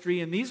ministry.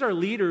 And these are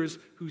leaders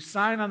who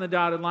sign on the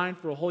dotted line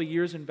for a whole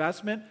year's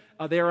investment.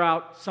 They're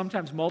out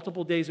sometimes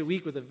multiple days a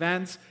week with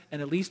events,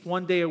 and at least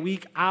one day a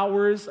week,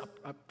 hours,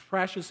 a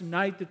precious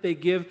night that they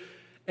give.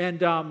 And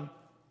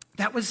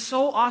that was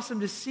so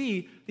awesome to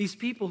see these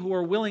people who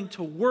are willing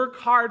to work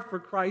hard for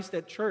Christ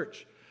at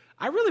church.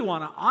 I really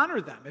want to honor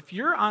them. If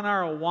you're on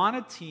our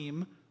Awana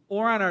team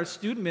or on our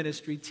student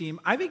ministry team,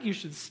 I think you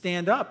should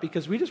stand up,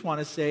 because we just want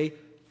to say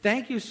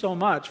thank you so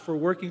much for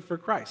working for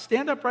Christ.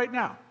 Stand up right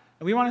now.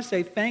 And we want to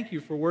say thank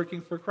you for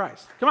working for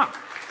Christ. Come on.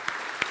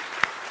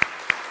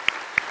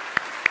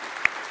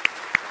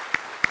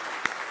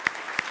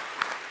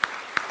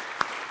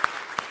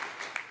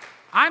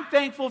 I'm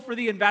thankful for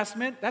the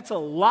investment. That's a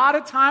lot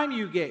of time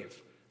you gave,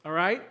 all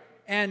right?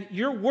 And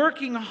you're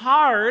working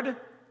hard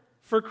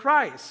for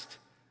Christ.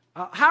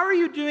 How are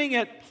you doing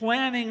at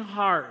planning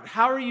hard?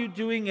 How are you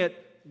doing at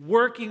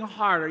working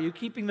hard? Are you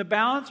keeping the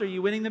balance? Are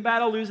you winning the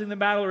battle, losing the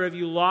battle, or have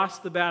you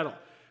lost the battle?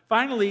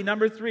 Finally,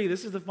 number 3,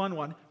 this is the fun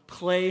one.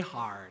 Play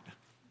hard.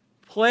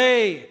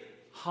 Play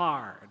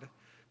hard.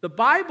 The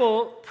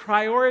Bible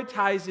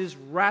prioritizes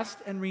rest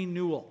and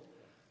renewal.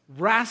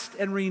 Rest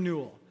and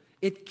renewal.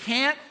 It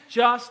can't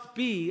just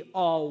be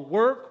all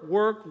work,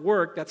 work,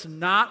 work. That's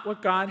not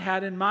what God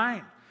had in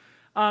mind.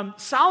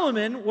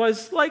 Solomon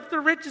was like the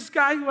richest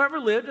guy who ever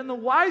lived and the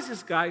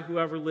wisest guy who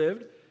ever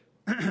lived.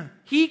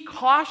 He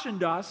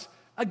cautioned us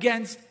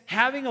against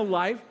having a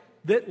life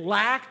that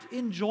lacked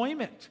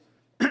enjoyment.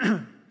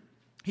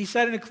 He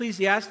said in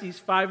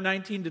Ecclesiastes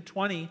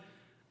 5:19-20,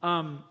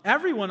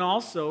 everyone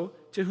also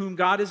to whom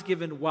God has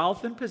given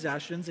wealth and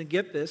possessions, and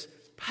get this,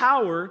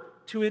 power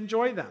to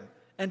enjoy them,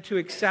 and to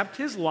accept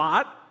his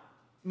lot,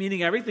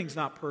 meaning everything's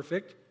not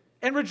perfect,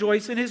 and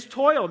rejoice in his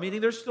toil,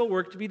 meaning there's still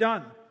work to be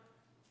done.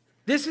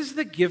 This is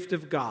the gift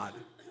of God.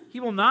 He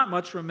will not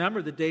much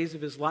remember the days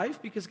of his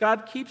life, because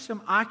God keeps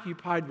him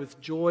occupied with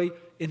joy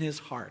in his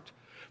heart.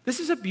 This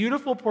is a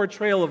beautiful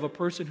portrayal of a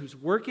person who's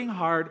working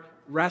hard,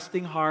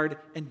 resting hard,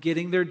 and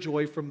getting their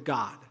joy from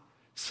God.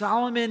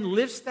 Solomon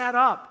lifts that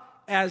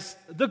up as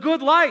the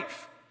good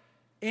life.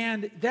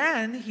 And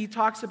then he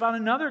talks about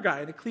another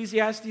guy in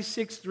Ecclesiastes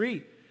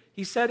 6:3.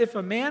 He said, if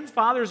a man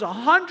fathers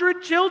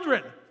 100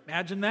 children,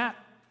 imagine that,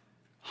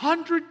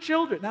 100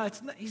 children. Now,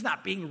 he's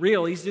not being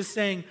real. He's just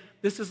saying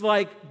this is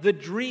like the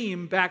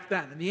dream back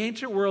then. In the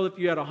ancient world, if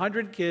you had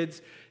 100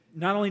 kids,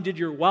 not only did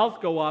your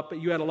wealth go up,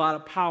 but you had a lot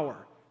of power.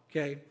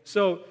 Okay?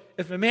 So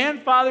if a man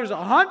fathers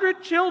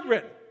 100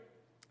 children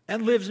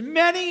and lives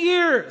many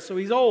years, so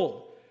he's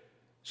old,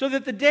 so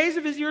that the days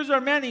of his years are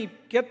many,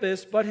 get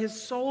this, but his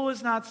soul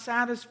is not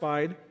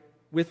satisfied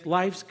with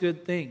life's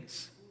good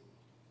things.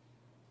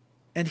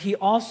 And he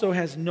also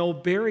has no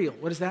burial.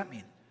 What does that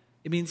mean?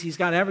 It means he's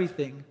got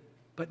everything,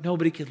 but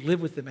nobody can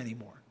live with him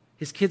anymore.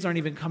 His kids aren't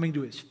even coming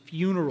to his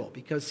funeral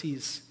because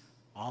he's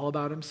all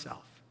about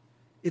himself.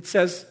 It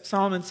says,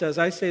 Solomon says,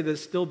 I say the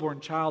stillborn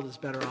child is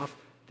better off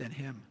than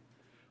him.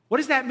 What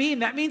does that mean?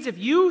 That means if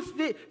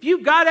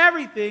you've got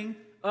everything,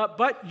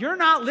 but you're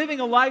not living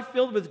a life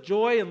filled with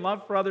joy and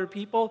love for other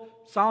people,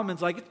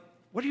 Solomon's like,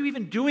 what are you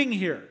even doing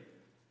here?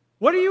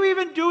 What are you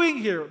even doing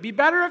here? It'd be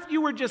better if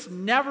you were just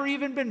never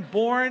even been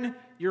born.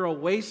 You're a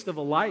waste of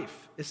a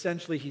life,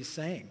 essentially he's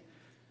saying.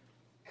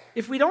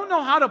 If we don't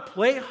know how to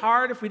play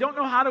hard, if we don't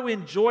know how to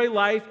enjoy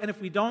life, and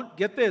if we don't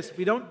get this, if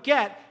we don't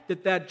get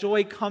that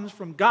joy comes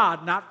from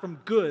God, not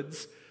from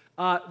goods,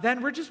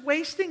 then we're just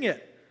wasting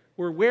it.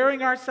 We're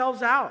wearing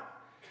ourselves out.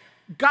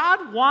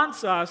 God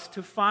wants us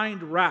to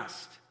find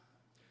rest,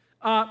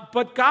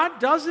 but God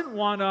doesn't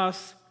want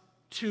us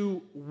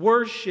to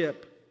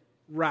worship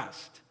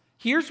rest.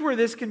 Here's where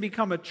this can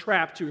become a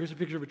trap too. Here's a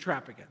picture of a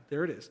trap again.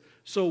 There it is.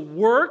 So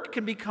work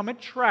can become a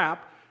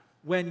trap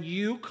when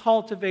you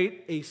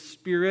cultivate a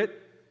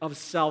spirit of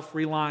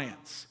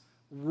self-reliance.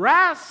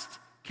 Rest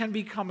can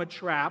become a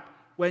trap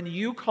when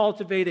you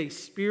cultivate a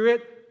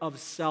spirit of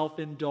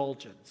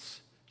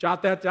self-indulgence.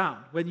 Jot that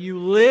down. When you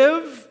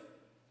live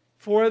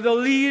for the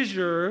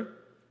leisure,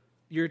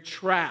 you're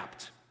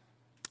trapped.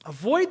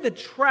 Avoid the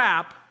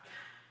trap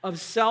of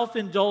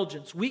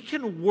self-indulgence. We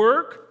can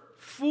work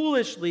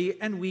foolishly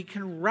and we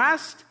can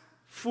rest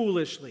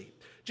foolishly.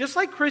 Just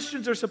like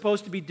Christians are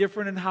supposed to be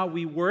different in how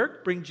we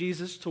work, bring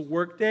Jesus to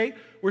work day,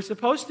 we're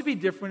supposed to be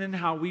different in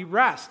how we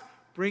rest,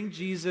 bring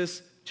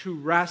Jesus to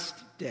rest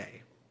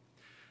day.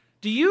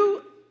 Do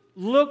you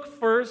look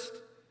first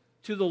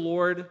to the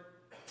Lord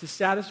to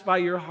satisfy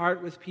your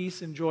heart with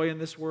peace and joy in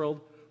this world?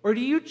 Or do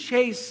you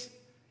chase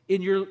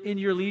in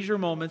your leisure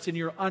moments, in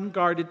your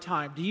unguarded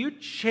time, do you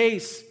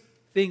chase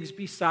things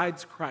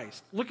besides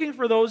Christ, looking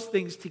for those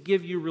things to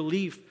give you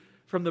relief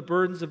from the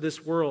burdens of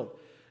this world?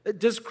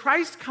 Does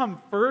Christ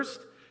come first?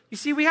 You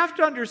see, we have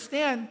to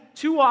understand,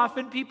 too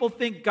often people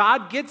think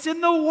God gets in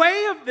the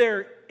way of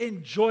their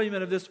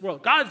enjoyment of this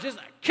world. God's just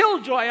a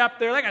killjoy up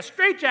there like a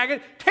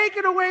straitjacket,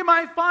 taking away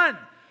my fun.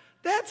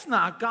 That's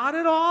not God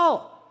at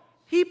all.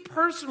 He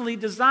personally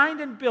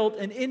designed and built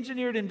and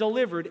engineered and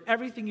delivered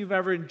everything you've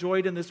ever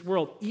enjoyed in this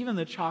world, even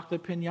the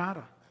chocolate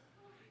piñata.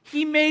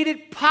 He made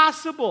it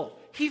possible.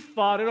 He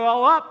thought it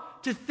all up.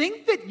 To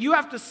think that you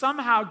have to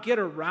somehow get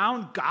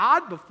around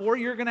God before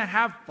you're going to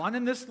have fun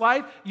in this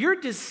life, you're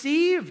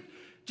deceived.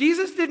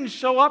 Jesus didn't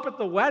show up at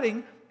the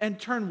wedding and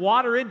turn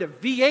water into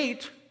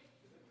V8.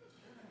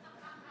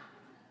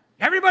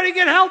 Everybody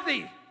get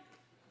healthy.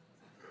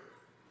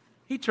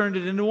 He turned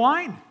it into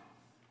wine.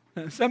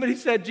 Somebody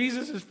said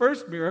Jesus'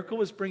 first miracle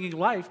was bringing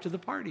life to the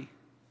party.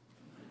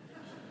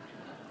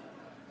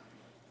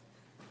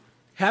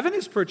 Heaven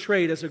is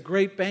portrayed as a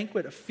great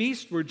banquet, a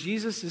feast where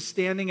Jesus is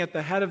standing at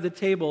the head of the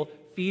table,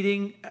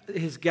 feeding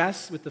his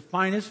guests with the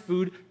finest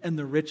food and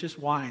the richest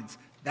wines.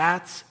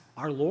 That's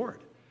our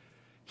Lord.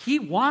 He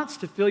wants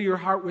to fill your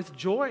heart with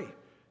joy,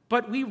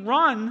 but we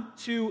run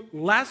to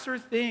lesser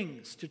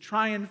things to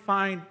try and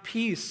find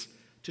peace,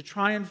 to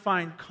try and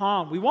find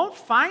calm. We won't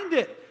find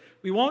it.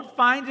 We won't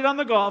find it on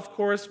the golf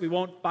course. We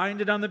won't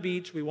find it on the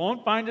beach. We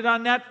won't find it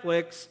on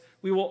Netflix.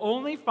 We will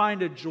only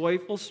find a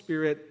joyful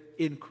spirit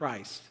in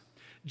Christ.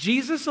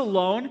 Jesus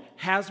alone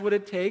has what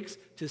it takes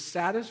to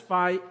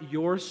satisfy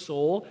your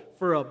soul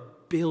for 1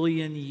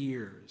 billion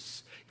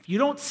years. If you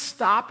don't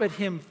stop at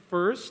him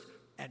first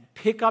and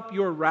pick up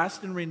your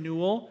rest and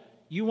renewal,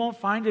 you won't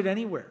find it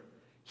anywhere.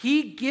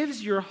 He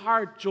gives your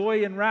heart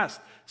joy and rest.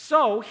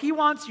 So he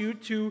wants you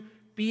to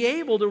be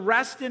able to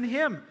rest in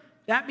him.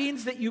 That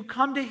means that you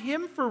come to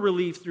him for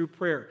relief through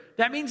prayer.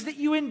 That means that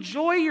you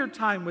enjoy your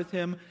time with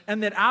him,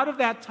 and that out of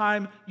that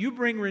time, you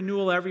bring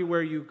renewal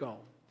everywhere you go.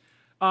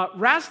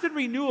 Rest and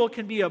renewal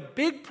can be a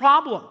big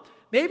problem.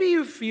 Maybe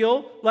you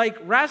feel like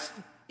rest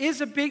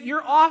is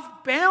you're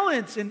off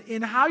balance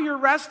in how you're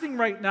resting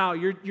right now.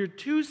 You're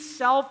too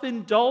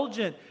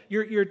self-indulgent.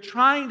 You're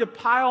trying to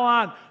pile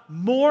on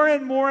more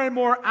and more and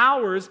more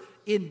hours,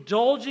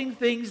 indulging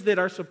things that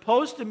are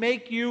supposed to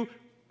make you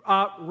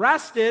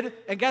rested,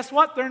 and guess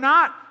what? They're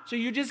not. So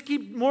you just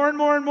keep more and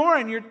more and more,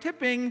 and you're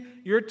tipping.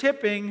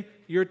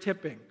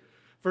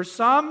 For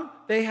some,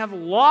 they have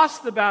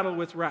lost the battle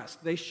with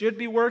rest. They should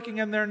be working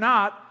and they're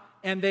not,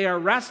 and they are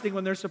resting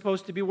when they're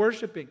supposed to be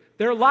worshiping.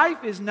 Their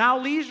life is now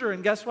leisure,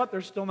 and guess what? They're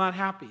still not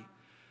happy.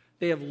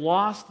 They have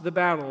lost the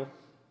battle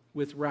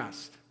with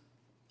rest.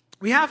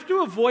 We have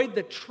to avoid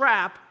the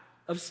trap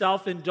of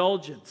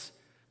self-indulgence.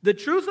 The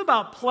truth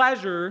about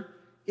pleasure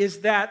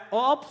is that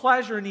all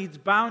pleasure needs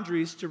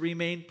boundaries to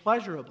remain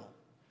pleasurable.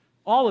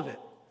 All of it.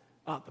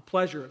 The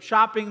pleasure of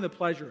shopping, the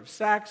pleasure of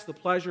sex, the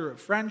pleasure of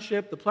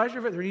friendship, the pleasure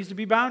of it, there needs to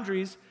be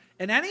boundaries.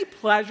 And any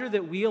pleasure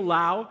that we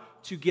allow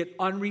to get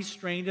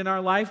unrestrained in our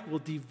life will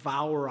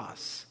devour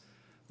us.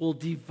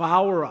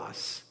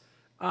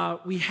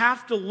 We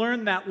have to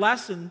learn that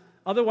lesson,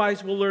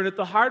 otherwise we'll learn it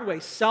the hard way.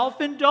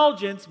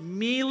 Self-indulgence,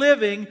 me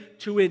living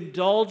to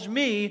indulge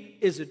me,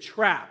 is a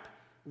trap.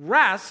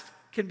 Rest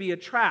can be a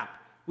trap.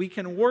 We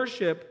can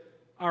worship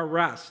our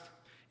rest.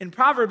 In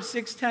Proverbs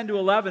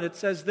 6:10-11, it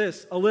says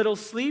this: a little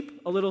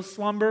sleep, a little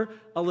slumber,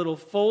 a little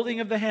folding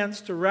of the hands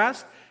to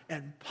rest,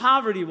 and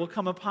poverty will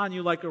come upon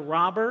you like a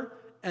robber,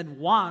 and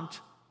want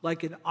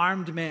like an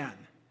armed man.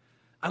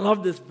 I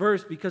love this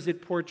verse because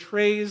it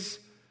portrays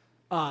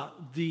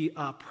the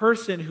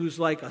person who's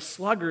like a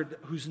sluggard,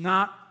 who's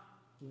not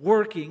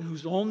working,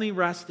 who's only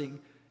resting,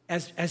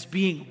 as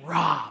being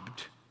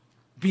robbed.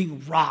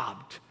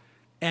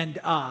 And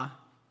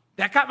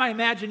that got my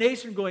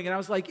imagination going, and I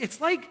was like,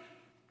 it's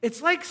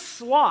like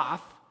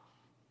sloth.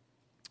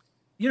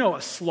 You know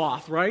a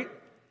sloth, right?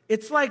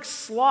 It's like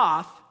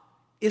sloth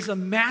is a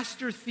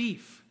master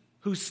thief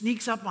who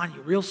sneaks up on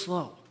you real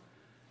slow.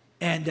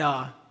 And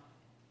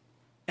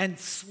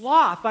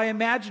sloth, I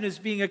imagine, as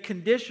being a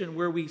condition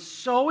where we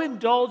so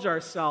indulge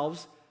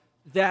ourselves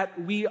that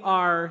we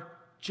are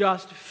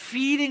just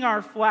feeding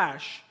our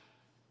flesh,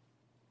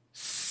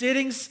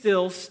 sitting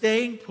still,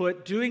 staying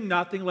put, doing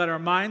nothing, let our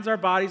minds, our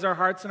bodies, our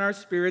hearts, and our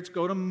spirits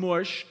go to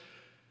mush.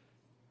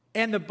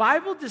 And the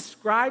Bible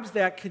describes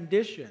that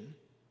condition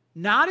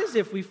not as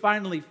if we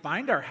finally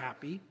find our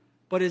happy,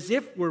 but as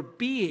if we're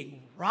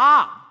being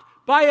robbed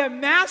by a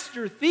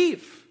master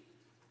thief.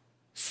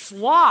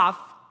 Sloth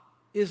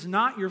is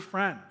not your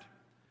friend.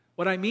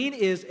 What I mean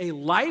is a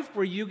life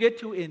where you get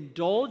to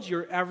indulge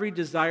your every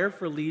desire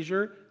for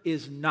leisure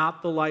is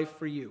not the life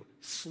for you.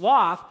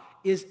 Sloth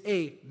is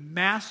a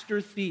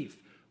master thief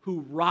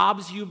who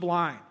robs you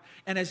blind.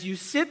 And as you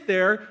sit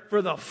there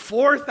for the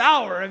 4th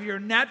hour of your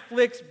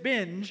Netflix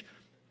binge,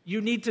 you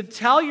need to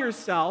tell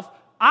yourself,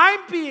 I'm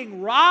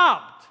being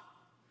robbed.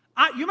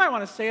 You might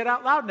want to say it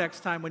out loud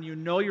next time when you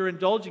know you're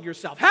indulging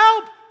yourself.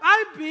 Help!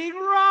 I'm being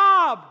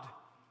robbed.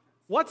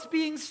 What's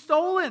being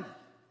stolen?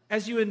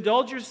 As you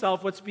indulge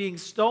yourself, what's being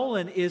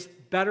stolen is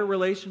better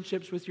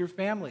relationships with your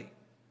family,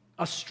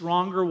 a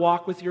stronger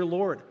walk with your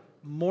Lord,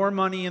 more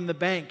money in the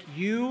bank.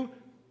 You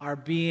are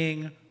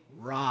being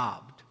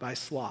robbed by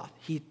sloth.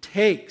 He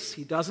takes,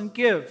 he doesn't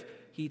give,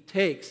 he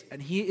takes,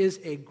 and he is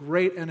a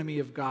great enemy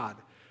of God.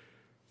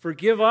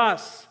 Forgive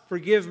us,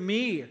 forgive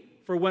me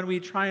for when we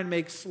try and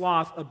make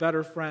sloth a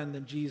better friend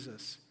than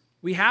Jesus.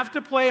 We have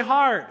to play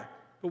hard,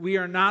 but we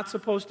are not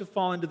supposed to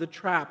fall into the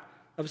trap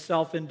of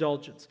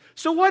self-indulgence.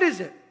 So what is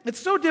it? it's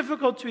so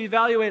difficult to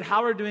evaluate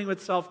how we're doing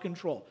with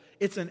self-control.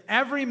 It's an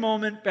every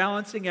moment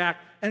balancing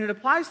act, and it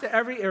applies to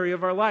every area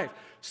of our life.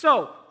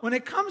 So, when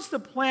it comes to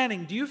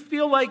planning, do you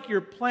feel like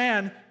your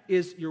plan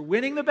is you're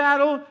winning the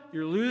battle,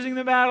 you're losing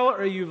the battle,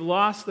 or you've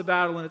lost the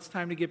battle and it's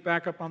time to get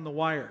back up on the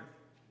wire?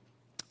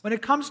 When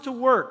it comes to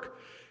work,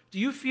 do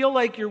you feel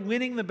like you're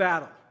winning the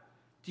battle?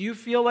 Do you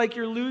feel like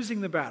you're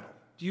losing the battle?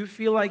 Do you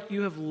feel like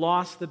you have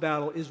lost the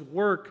battle? Is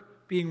work,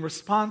 being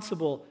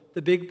responsible,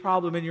 the big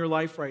problem in your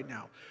life right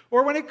now?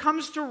 Or when it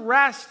comes to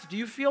rest, do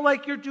you feel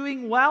like you're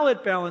doing well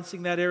at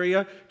balancing that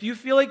area? Do you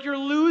feel like you're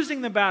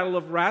losing the battle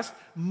of rest?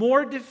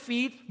 More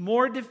defeat?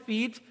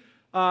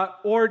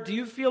 Or do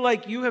you feel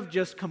like you have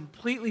just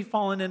completely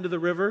fallen into the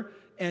river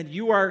and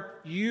you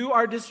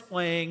are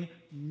displaying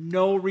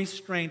no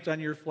restraint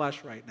on your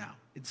flesh right now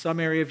in some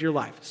area of your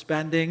life,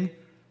 spending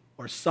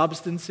or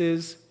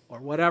substances or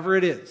whatever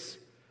it is?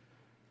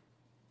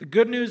 The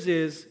good news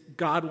is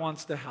God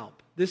wants to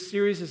help. This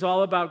series is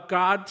all about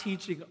God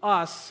teaching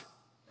us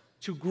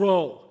to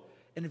grow.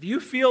 And if you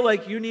feel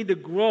like you need to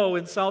grow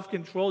in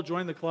self-control,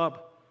 join the club.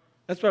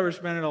 That's why we're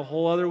spending a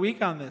whole other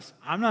week on this.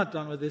 I'm not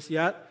done with this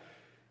yet.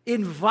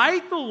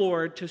 Invite the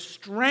Lord to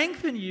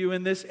strengthen you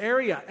in this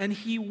area, and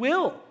He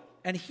will.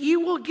 And He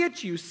will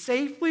get you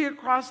safely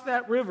across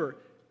that river.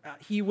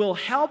 He will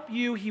help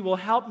you. He will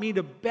help me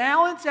to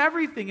balance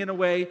everything in a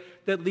way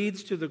that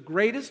leads to the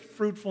greatest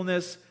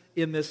fruitfulness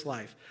in this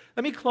life.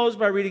 Let me close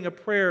by reading a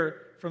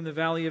prayer from the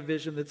Valley of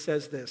Vision that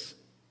says this.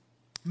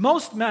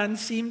 Most men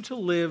seem to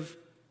live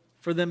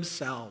for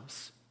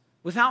themselves,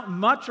 without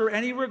much or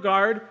any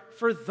regard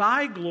for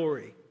thy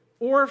glory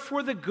or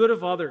for the good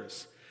of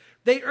others.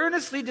 They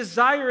earnestly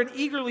desire and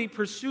eagerly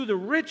pursue the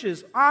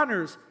riches,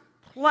 honors,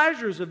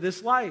 pleasures of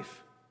this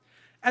life,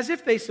 as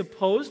if they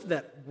supposed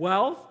that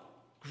wealth,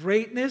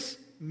 greatness,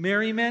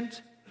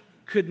 merriment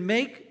could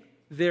make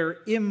their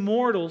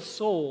immortal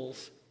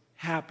souls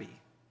happy.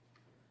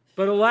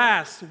 But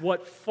alas,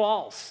 what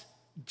false,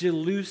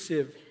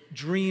 delusive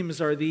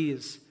dreams are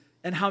these,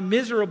 and how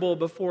miserable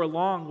before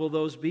long will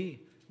those be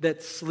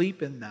that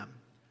sleep in them.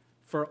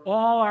 For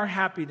all our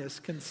happiness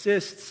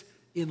consists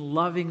in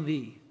loving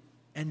thee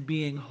and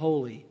being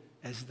holy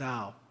as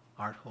thou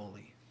art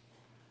holy.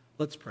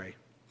 Let's pray.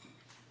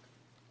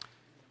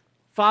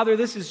 Father,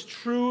 this is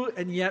true,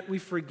 and yet we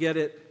forget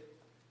it.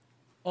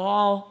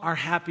 All our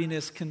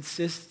happiness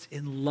consists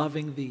in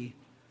loving thee.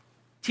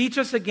 Teach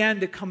us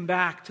again to come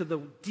back to the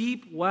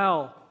deep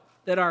well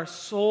that our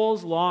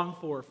souls long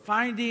for,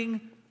 finding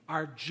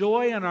our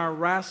joy and our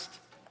rest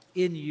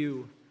in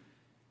you.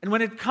 And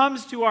when it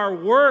comes to our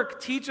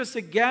work, teach us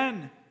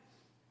again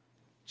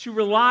to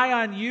rely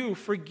on you.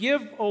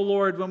 Forgive, O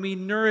Lord, when we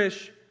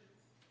nourish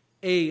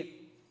a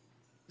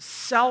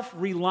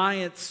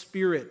self-reliant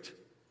spirit.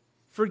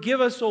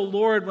 Forgive us, O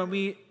Lord, when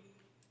we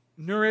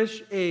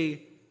nourish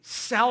a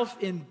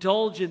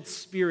self-indulgent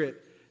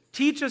spirit.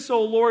 Teach us,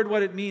 O Lord,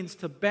 what it means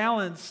to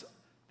balance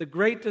the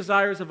great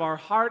desires of our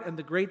heart and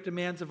the great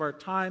demands of our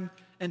time,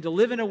 and to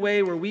live in a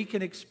way where we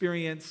can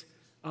experience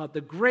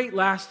the great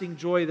lasting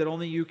joy that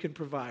only you can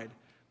provide.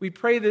 We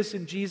pray this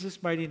in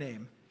Jesus' mighty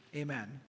name. Amen.